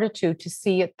intestinal fortitude to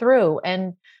see it through.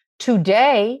 And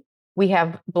today we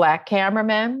have Black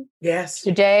cameramen. Yes.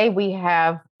 Today we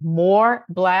have more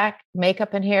Black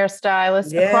makeup and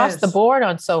hairstylists across the board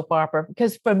on soap opera.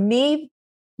 Because for me,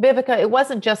 Vivica, it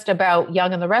wasn't just about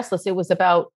Young and the Restless. It was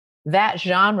about that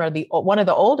genre, one of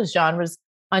the oldest genres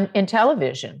in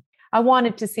television. I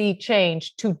wanted to see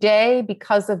change. Today,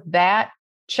 because of that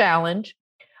challenge,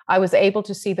 I was able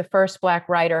to see the first Black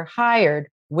writer hired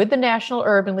with the National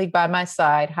Urban League by my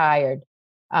side, hired.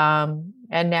 And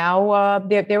now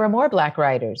there are more Black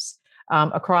writers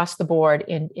across the board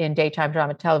in daytime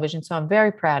drama television. So I'm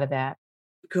very proud of that.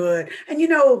 Good.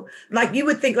 And, like you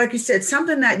would think, like you said,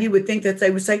 something that you would think that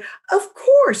they would say, of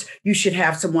course, you should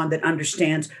have someone that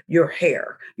understands your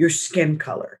hair, your skin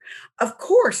color. Of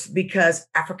course, because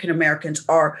African Americans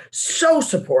are so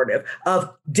supportive of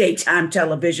daytime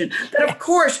television that, of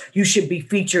course, you should be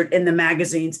featured in the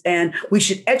magazines and we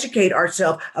should educate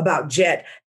ourselves about Jet,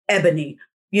 Ebony,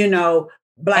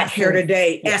 Black Essence. Hair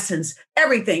Today, Essence,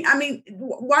 everything. I mean,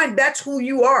 why? That's who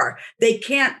you are. They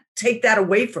can't take that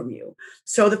away from you.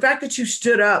 So the fact that you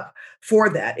stood up for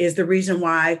that is the reason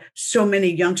why so many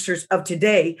youngsters of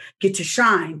today get to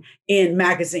shine in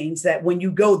magazines, that when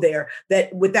you go there,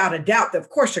 that without a doubt, that of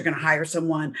course you're going to hire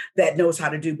someone that knows how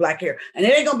to do Black hair. And it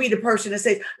ain't going to be the person that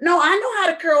says, no, I know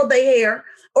how to curl their hair,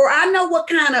 or I know what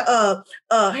kind of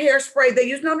hairspray they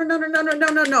use.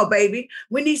 No, baby.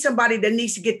 We need somebody that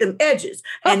needs to get them edges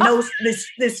and knows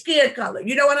this skin color.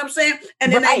 You know what I'm saying?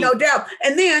 And then ain't no doubt.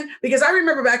 And then, because I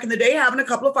remember back in the day having a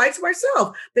couple of fights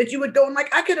myself, that you would go and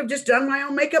like, I could have just done my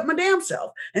own makeup my damn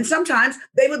self. And sometimes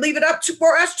they would leave it up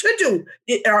for us to do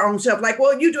it our own self. Like,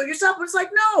 well, you do it yourself. But it's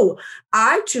like, no,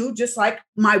 I too, just like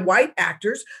my white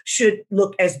actors, should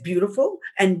look as beautiful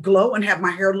and glow and have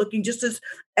my hair looking just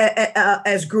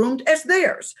as groomed as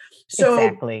theirs. So,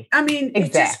 exactly. I mean,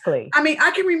 exactly.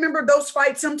 I can remember those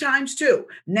fights sometimes too.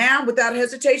 Now, without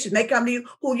hesitation, they come to you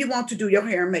who you want to do your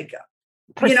hair and makeup.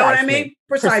 Precisely. You know what I mean?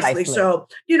 Precisely. So,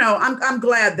 I'm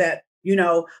glad that,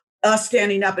 us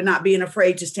standing up and not being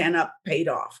afraid to stand up paid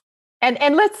off. And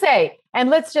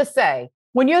let's just say,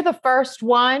 when you're the first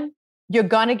one, you're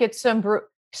gonna get some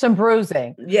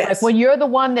bruising. Yes. Like when you're the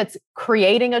one that's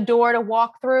creating a door to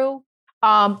walk through,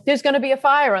 there's going to be a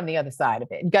fire on the other side of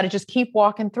it. You got to just keep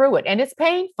walking through it. And it's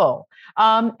painful.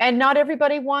 And not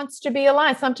everybody wants to be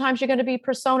aligned. Sometimes you're going to be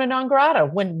persona non grata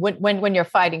when you're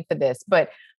fighting for this. But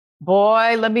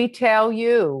boy, let me tell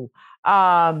you,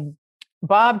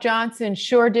 Bob Johnson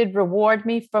sure did reward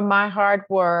me for my hard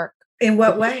work. In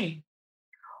what way?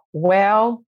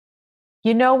 Well,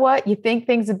 you know what? You think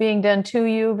things are being done to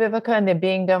you, Vivica, and they're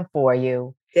being done for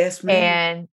you. Yes, ma'am.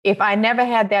 And if I never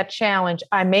had that challenge,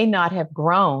 I may not have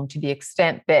grown to the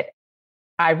extent that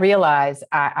I realize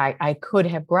I could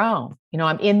have grown.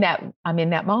 I'm in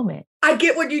that moment. I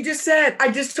get what you just said.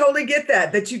 I just totally get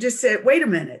that you just said, wait a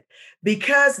minute,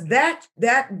 because that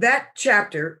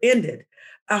chapter ended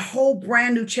a whole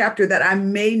brand new chapter that I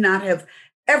may not have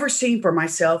ever seen for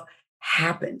myself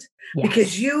happened. Yes.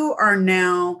 Because you are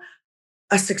now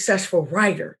a successful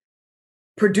writer,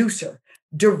 producer,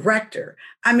 director.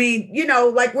 I mean,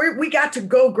 like we got to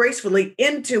go gracefully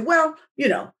into,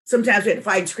 sometimes we had to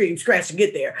fight and scream, scratch to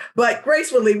get there, but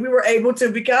gracefully we were able to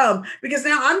become, because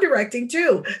now I'm directing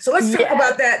too. So let's talk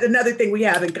about that. Another thing we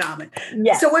have in common.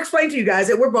 Yes. So we'll explain to you guys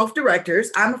that we're both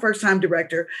directors. I'm a first-time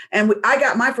director, and I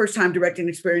got my first-time directing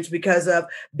experience because of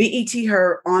BET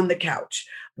Her on the Couch,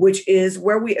 which is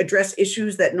where we address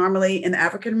issues that normally in the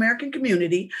African-American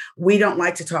community, we don't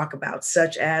like to talk about,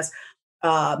 such as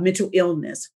mental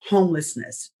illness,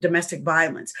 homelessness, domestic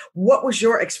violence. What was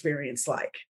your experience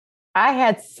like? I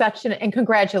had and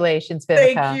congratulations,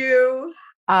 Vivica. Thank you.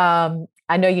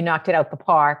 I know you knocked it out the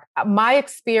park. My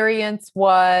experience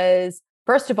was,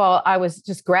 first of all, I was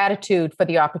just gratitude for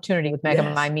the opportunity with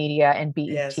Megamind Media and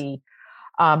BET,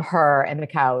 Her and the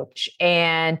Couch.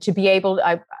 And to be able,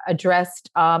 I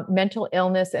addressed mental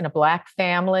illness in a Black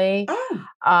family.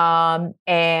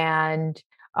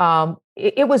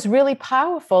 It was really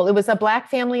powerful. It was a Black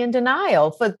family in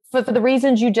denial for the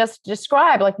reasons you just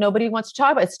described. Like, nobody wants to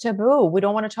talk about it. It's taboo. We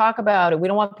don't want to talk about it. We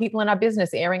don't want people in our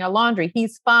business airing our laundry.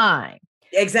 He's fine.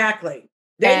 Exactly.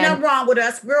 There's nothing wrong with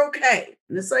us. We're okay.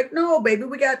 And it's like, no, baby,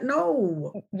 we're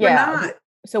not.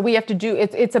 So we have to do,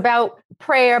 it's about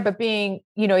prayer, but being,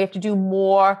 you have to do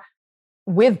more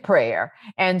with prayer.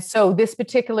 And so this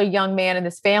particular young man and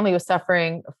this family was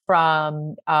suffering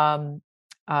from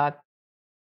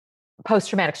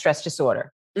post-traumatic stress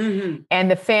disorder.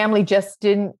 And the family just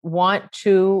didn't want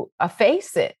to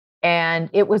face it. And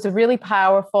it was really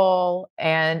powerful,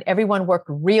 and everyone worked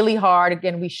really hard.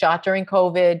 Again, we shot during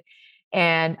COVID,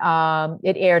 and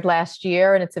it aired last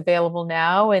year, and it's available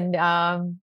now. And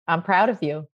I'm proud of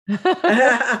you.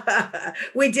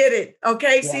 We did it.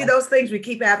 Okay. Yeah. See, those things we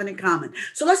keep having in common.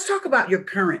 So let's talk about your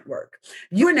current work.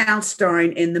 You are now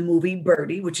starring in the movie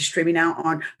Birdie, which is streaming now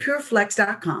on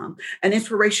pureflex.com, an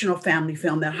inspirational family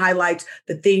film that highlights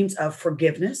the themes of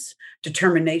forgiveness,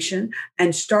 determination,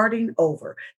 and starting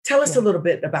over. Tell us a little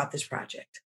bit about this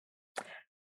project.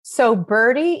 So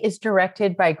Birdie is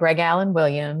directed by Greg Allen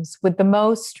Williams with the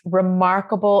most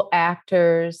remarkable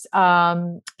actors.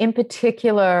 In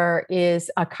particular is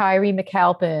Kyrie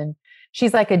McAlpin.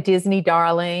 She's like a Disney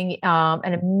darling,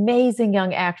 an amazing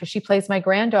young actress. She plays my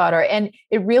granddaughter, and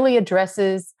it really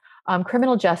addresses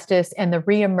criminal justice and the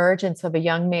reemergence of a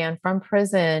young man from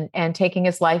prison and taking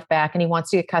his life back, and he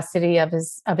wants to get custody of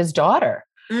his daughter.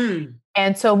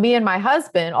 And so me and my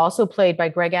husband, also played by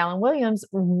Greg Allen Williams,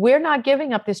 we're not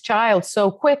giving up this child so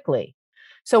quickly.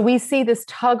 So we see this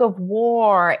tug of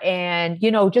war and,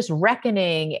 just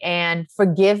reckoning and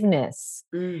forgiveness.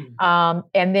 And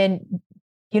then,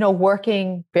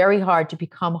 working very hard to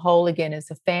become whole again as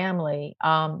a family.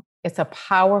 It's a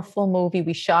powerful movie.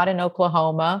 We shot in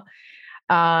Oklahoma,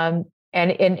 and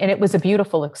it was a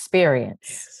beautiful experience.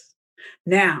 Yes.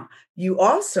 Now, you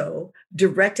also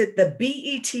directed the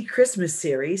BET Christmas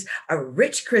series, A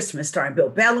Rich Christmas, starring Bill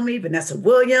Bellamy, Vanessa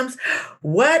Williams.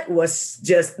 What was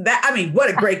just that? I mean, what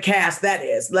a great cast that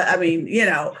is. I mean,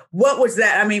 what was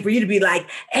that? I mean, for you to be like,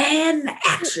 and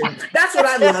action. That's what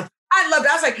I loved. I loved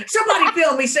it. I was like, somebody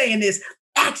film me saying this.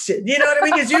 Action. You know what I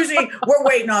mean? Because usually we're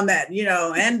waiting on that,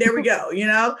 and there we go.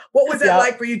 What was that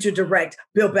like for you to direct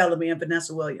Bill Bellamy and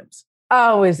Vanessa Williams?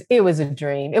 Oh, it was a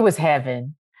dream. It was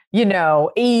heaven.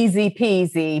 Easy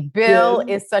peasy. Bill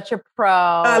is such a pro.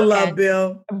 I love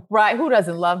Bill. Right. Who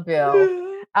doesn't love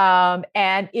Bill?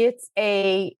 And it's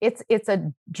a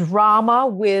drama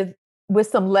with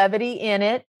some levity in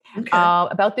it. Okay.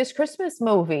 About this Christmas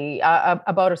movie,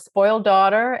 about a spoiled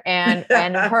daughter and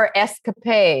her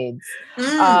escapades.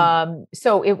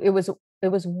 So it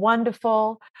was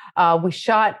wonderful. We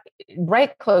shot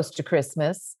right close to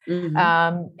Christmas,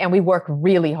 and we worked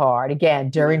really hard again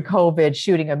during COVID,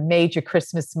 shooting a major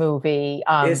Christmas movie.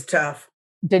 It's tough.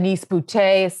 Denise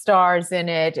Boutet stars in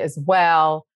it as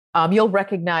well. You'll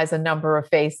recognize a number of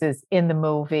faces in the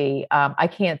movie. I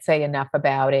can't say enough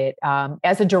about it.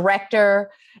 As a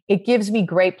director, it gives me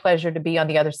great pleasure to be on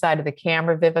the other side of the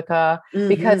camera, Vivica,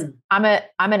 because I'm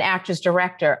an actress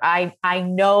director. I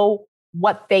know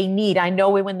what they need. I know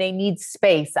when they need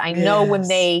space. I know when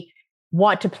they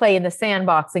want to play in the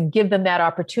sandbox and give them that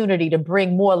opportunity to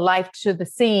bring more life to the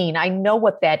scene. I know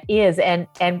what that is. And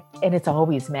it's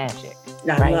always magic.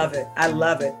 I love it. I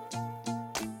love it.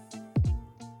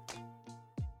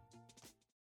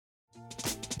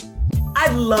 I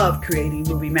love creating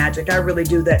movie magic. I really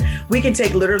do that. We can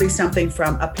take literally something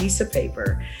from a piece of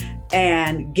paper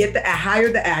and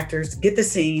hire the actors, get the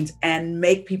scenes, and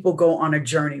make people go on a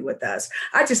journey with us.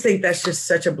 I just think that's just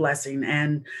such a blessing,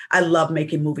 and I love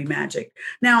making movie magic.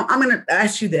 Now, I'm going to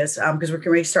ask you this because we're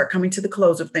going to start coming to the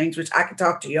close of things, which I could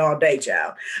talk to you all day,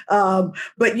 child.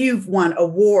 But you've won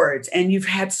awards, and you've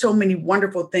had so many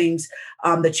wonderful things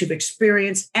that you've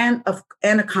experienced and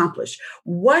accomplished.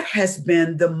 What has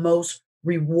been the most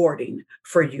rewarding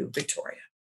for you, Victoria?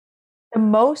 The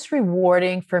most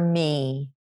rewarding for me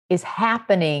is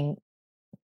happening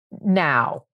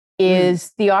now,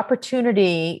 is the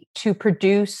opportunity to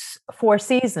produce 4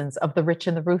 seasons of The Rich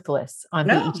and the Ruthless on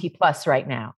BET Plus right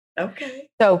now. Okay.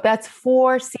 So that's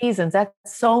 4 seasons. That's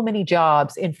so many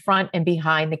jobs in front and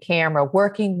behind the camera,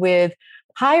 working with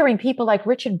hiring people like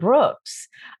Richard Brooks,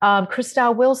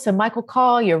 Christelle Wilson, Michael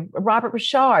Collier, Robert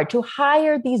Richard, to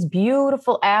hire these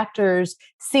beautiful actors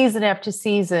season after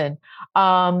season,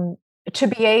 to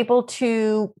be able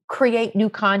to create new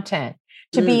content,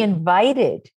 to be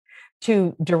invited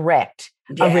to direct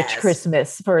A Rich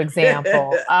Christmas, for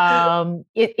example.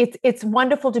 It's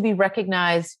wonderful to be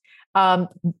recognized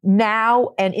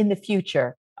now and in the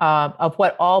future of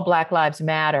what All Black Lives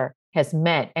Matter has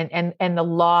meant, and the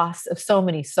loss of so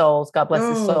many souls. God bless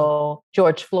his soul,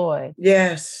 George Floyd.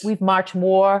 Yes. We've marched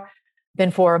more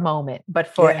than for a moment,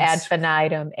 but for ad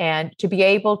infinitum. And to be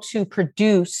able to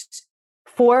produce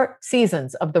 4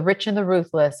 seasons of The Rich and the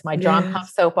Ruthless, my drum-pump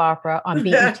soap opera on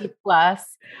BET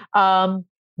Plus,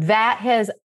 that has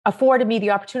afforded me the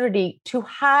opportunity to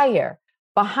hire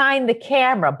behind the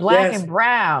camera, black and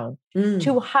brown,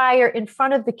 to hire in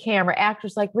front of the camera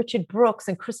actors like Richard Brooks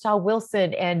and Crystal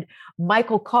Wilson and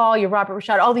Michael Collier, Robert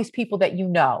Richard, all these people that you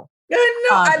know.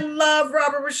 I love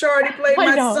Robert Richard. He played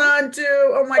my son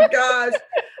too. Oh my gosh.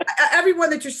 Everyone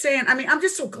that you're saying, I mean, I'm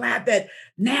just so glad that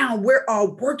now we're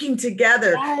all working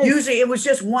together. Yes. Usually it was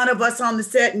just one of us on the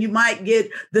set and you might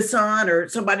get the son or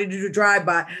somebody to do the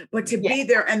drive-by, but to be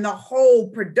there and the whole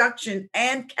production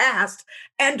and cast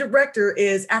and director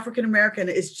is African-American.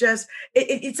 It's just,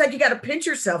 it's like you got to pinch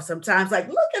yourself sometimes. Like,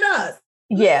 look at us.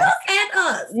 Yes. Look at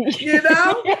us, you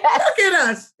know, yes. Look at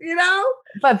us, you know.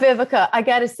 But Vivica, I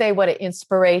got to say what an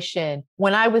inspiration.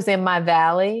 When I was in my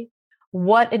valley,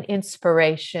 what an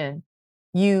inspiration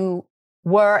you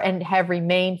were and have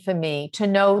remained for me to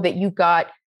know that you got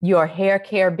your hair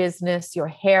care business, your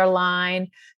hairline,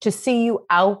 to see you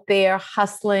out there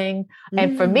hustling.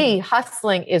 And for me,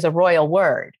 hustling is a royal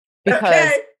word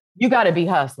because you got to be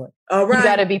hustling. All right. You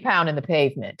got to be pounding the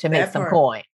pavement to make some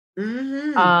coin.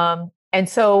 And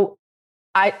so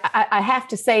I have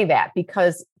to say that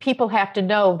because people have to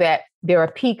know that there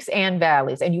are peaks and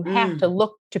valleys, and you have to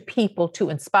look to people to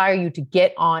inspire you to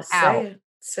get on out.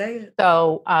 Say it.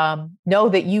 So know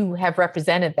that you have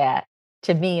represented that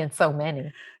to me and so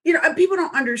many. You know, and people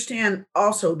don't understand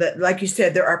also that, like you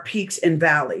said, there are peaks and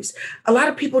valleys. A lot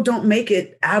of people don't make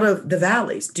it out of the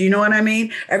valleys. Do you know what I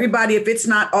mean? Everybody, if it's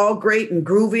not all great and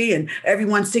groovy and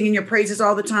everyone singing your praises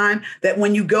all the time, that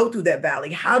when you go through that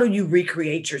valley, how do you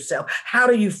recreate yourself? How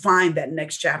do you find that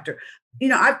next chapter? You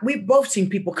know, we've both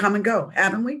seen people come and go,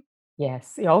 haven't we?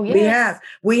 Yes. Oh, yes.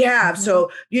 We have.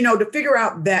 So, you know, to figure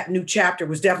out that new chapter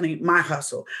was definitely my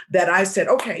hustle that I said,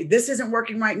 okay, this isn't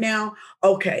working right now.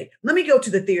 Okay, let me go to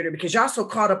the theater because y'all so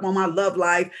caught up on my love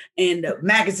life and the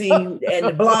magazine and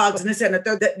the blogs and this and the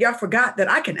third that y'all forgot that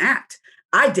I can act.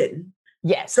 I didn't.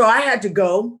 Yes. So I had to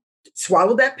go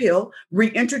swallow that pill,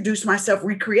 reintroduce myself,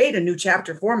 recreate a new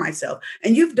chapter for myself.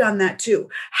 And you've done that too.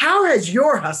 How has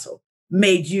your hustle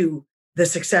made you the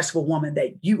successful woman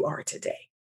that you are today?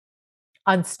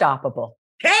 Unstoppable.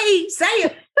 Hey, say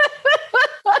it.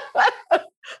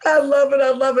 I love it.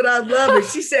 I love it. I love it.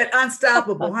 She said,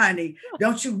 unstoppable, honey.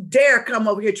 Don't you dare come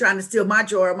over here trying to steal my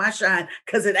joy or my shine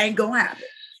because it ain't going to happen.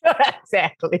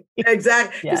 Exactly.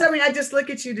 Exactly. Because I mean, I just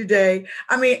look at you today.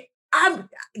 I mean,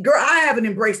 I haven't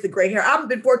embraced the gray hair. I've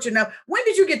been fortunate enough. When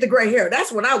did you get the gray hair?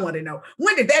 That's what I want to know.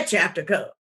 When did that chapter come?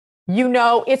 You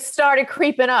know, it started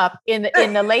creeping up in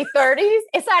the late 30s.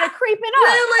 It started creeping up.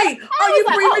 Really? Are you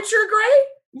like, premature gray?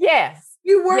 Yes.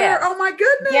 You were? Yes. Oh my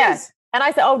goodness. Yes. And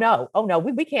I said, oh no,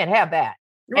 we can't have that.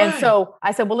 Right. And so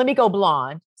I said, well, let me go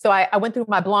blonde. So I went through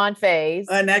my blonde phase.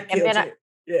 And that killed it.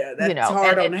 Yeah, that's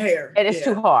hard on the hair. And it's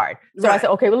too hard. So I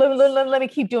said, okay, well, let me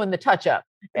keep doing the touch up.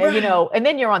 And, you know, and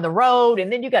then you're on the road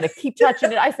and then you got to keep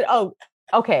touching it. I said, oh,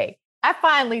 okay. I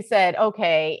finally said,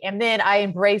 okay. And then I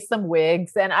embraced some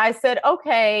wigs and I said,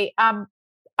 okay, I'm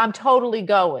totally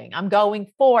going. I'm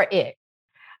going for it.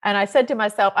 And I said to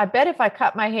myself, I bet if I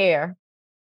cut my hair,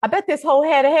 I bet this whole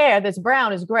head of hair that's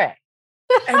brown is gray.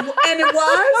 And it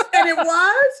was? And it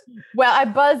was? Well, I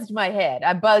buzzed my head.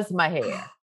 I buzzed my hair.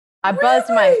 I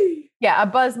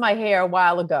buzzed my hair a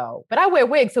while ago, but I wear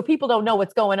wigs so people don't know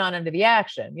what's going on under the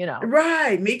action, you know.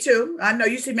 Right. Me too. I know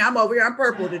you see me. I'm over here. I'm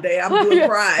purple today. I'm doing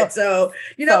pride. So,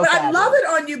 you know, but I love it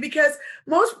on you because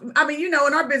you know,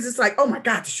 in our business, like, oh my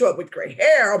God, to show up with gray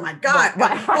hair. Oh my God.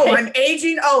 Right. Oh, I'm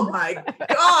aging. Oh my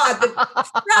God.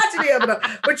 The tragedy of it all.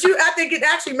 But I think it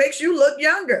actually makes you look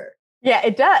younger. Yeah,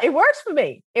 it does. It works for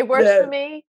me. It works for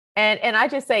me. And I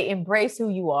just say, embrace who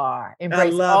you are.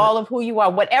 Embrace all of who you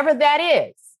are, whatever that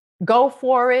is. Go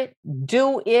for it.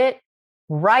 Do it.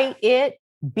 Write it.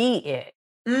 Be it.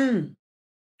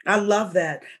 I love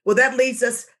that. Well, that leads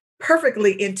us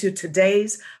perfectly into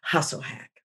today's hustle hack.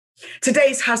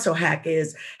 Today's hustle hack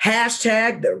is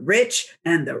 #the rich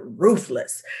and the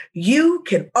ruthless. You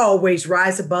can always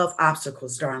rise above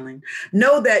obstacles, darling.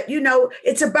 Know that, you know,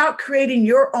 it's about creating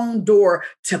your own door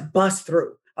to bust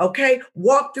through. Okay,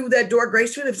 walk through that door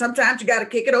gracefully. If sometimes you got to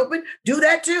kick it open, do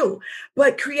that too.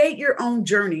 But create your own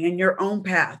journey and your own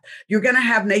path. You're going to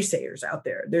have naysayers out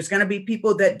there. There's going to be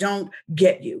people that don't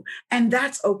get you. And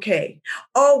that's okay.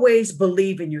 Always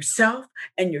believe in yourself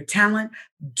and your talent.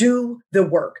 Do the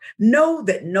work. Know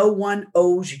that no one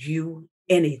owes you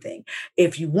anything.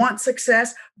 If you want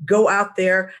success, go out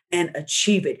there and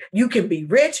achieve it. You can be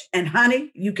rich and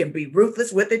honey, you can be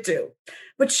ruthless with it too.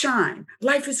 But shine.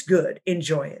 Life is good.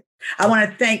 Enjoy it. I want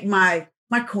to thank my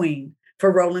queen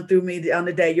for rolling through me on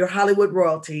the day. You're Hollywood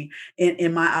royalty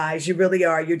in my eyes. You really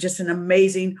are. You're just an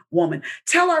amazing woman.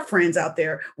 Tell our friends out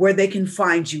there where they can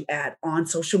find you at on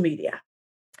social media.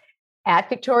 at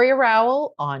Victoria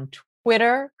Rowell on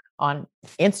Twitter, on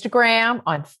Instagram,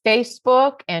 on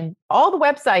Facebook, and all the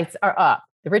websites are up.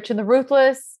 The Rich and the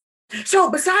Ruthless.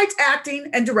 So besides acting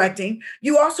and directing,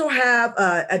 you also have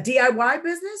a DIY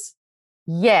business?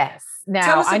 Yes. Now,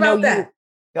 tell us about that.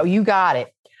 You got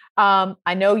it.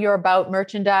 I know you're about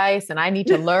merchandise and I need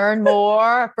to learn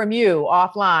more from you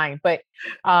offline, but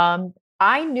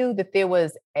I knew that there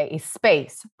was a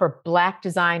space for Black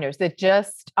designers that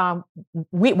just,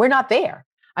 we're not there.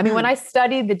 I mean, when I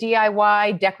studied the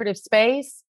DIY decorative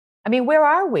space, I mean, where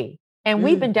are we? And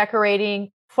we've been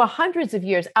decorating for hundreds of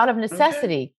years out of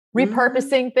necessity,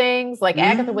 repurposing things. Like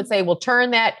Agatha would say, we'll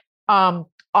turn that on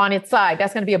its side.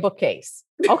 That's going to be a bookcase.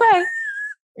 Okay.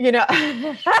 You know.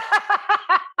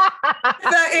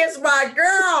 That is my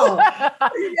girl.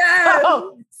 Yes.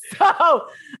 So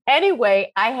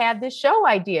anyway, I had this show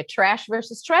idea, Trash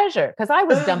versus Treasure, because I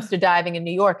was dumpster diving in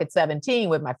New York at 17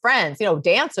 with my friends,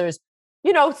 dancers,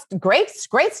 great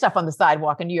stuff on the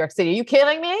sidewalk in New York City. Are you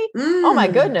kidding me? Oh my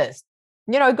goodness.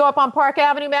 Go up on Park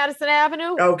Avenue, Madison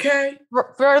Avenue. Okay.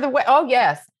 Further away. Oh,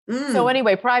 yes. So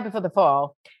anyway, Pride Before the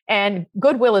Fall, and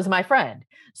Goodwill is my friend.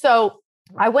 So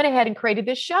I went ahead and created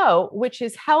this show, which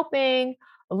is helping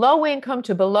low income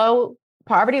to below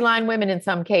poverty line women in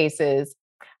some cases,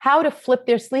 how to flip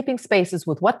their sleeping spaces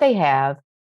with what they have,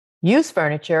 use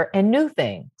furniture and new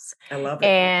things. I love it.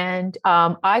 And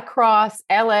I cross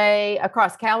LA,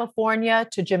 across California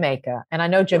to Jamaica. And I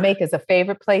know Jamaica is a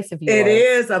favorite place of yours. It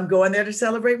is. I'm going there to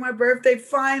celebrate my birthday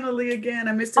finally again.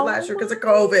 I missed it last year because of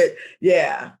COVID.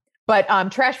 Yeah. But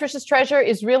Trash versus Treasure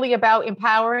is really about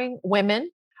empowering women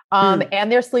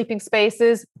and their sleeping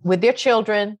spaces with their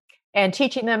children and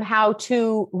teaching them how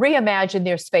to reimagine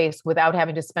their space without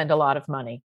having to spend a lot of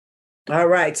money. All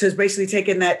right. So it's basically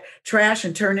taking that trash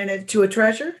and turning it to a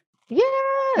treasure?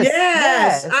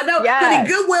 Yes. I know. Yes. Honey,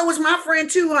 Goodwill was my friend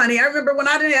too, honey. I remember when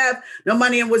I didn't have no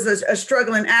money and was a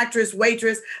struggling actress,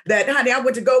 waitress, that, honey, I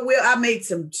went to Goodwill. I made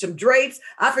some drapes.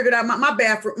 I figured out my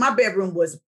bedroom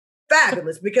was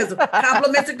fabulous because of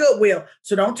compliments of Goodwill.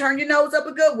 So don't turn your nose up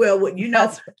at Goodwill.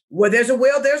 Where there's a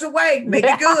will, there's a way. Make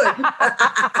it good.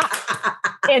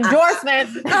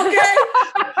 Endorsement. Okay.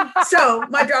 So,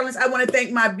 my darlings, I want to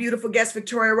thank my beautiful guest,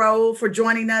 Victoria Rowell, for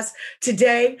joining us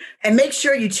today. And make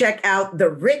sure you check out The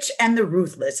Rich and the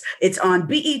Ruthless. It's on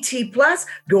BET Plus,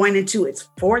 going into its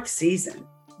 4th season.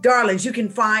 Darlings, you can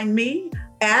find me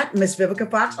at Miss Vivica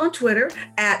Fox on Twitter,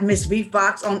 at Miss V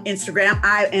Fox on Instagram.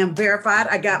 I am verified.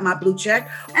 I got my blue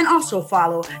check. And also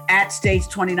follow at Stage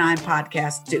 29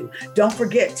 Podcast too. Don't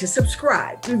forget to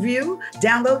subscribe, review,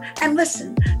 download, and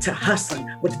listen to Hustling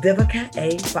with Vivica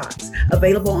A. Fox.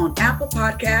 Available on Apple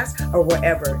Podcasts or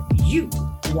wherever you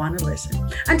want to listen.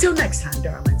 Until next time,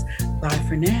 darlings. Bye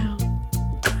for now.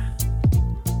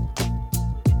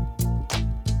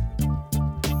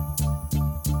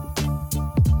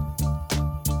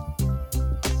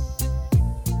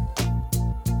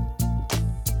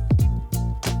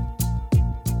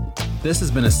 This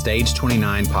has been a Stage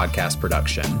 29 podcast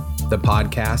production. The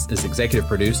podcast is executive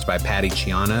produced by Patty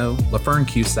Ciano, LaFern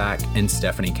Cusack, and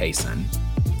Stephanie Kaysen.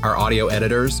 Our audio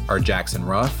editors are Jackson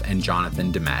Ruff and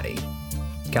Jonathan DeMatti.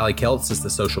 Callie Keltz is the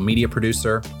social media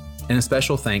producer, and a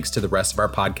special thanks to the rest of our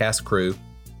podcast crew,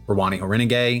 Rawani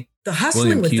Horenegay, The Hustling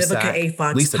William with Cusack, Vivica A.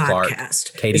 Fox Lisa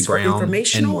podcast Clark, Katie is for Brown,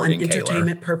 informational and Morgan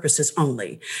entertainment Kaler. purposes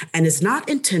only, and is not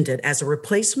intended as a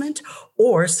replacement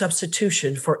or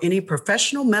substitution for any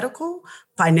professional medical,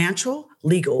 financial,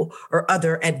 legal, or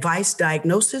other advice,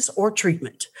 diagnosis, or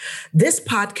treatment. This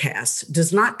podcast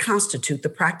does not constitute the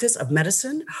practice of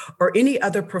medicine or any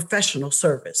other professional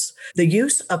service. The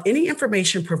use of any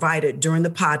information provided during the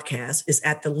podcast is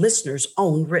at the listener's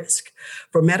own risk.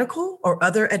 For medical or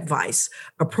other advice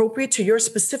appropriate to your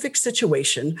specific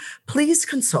situation, please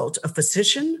consult a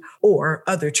physician or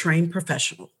other trained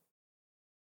professional.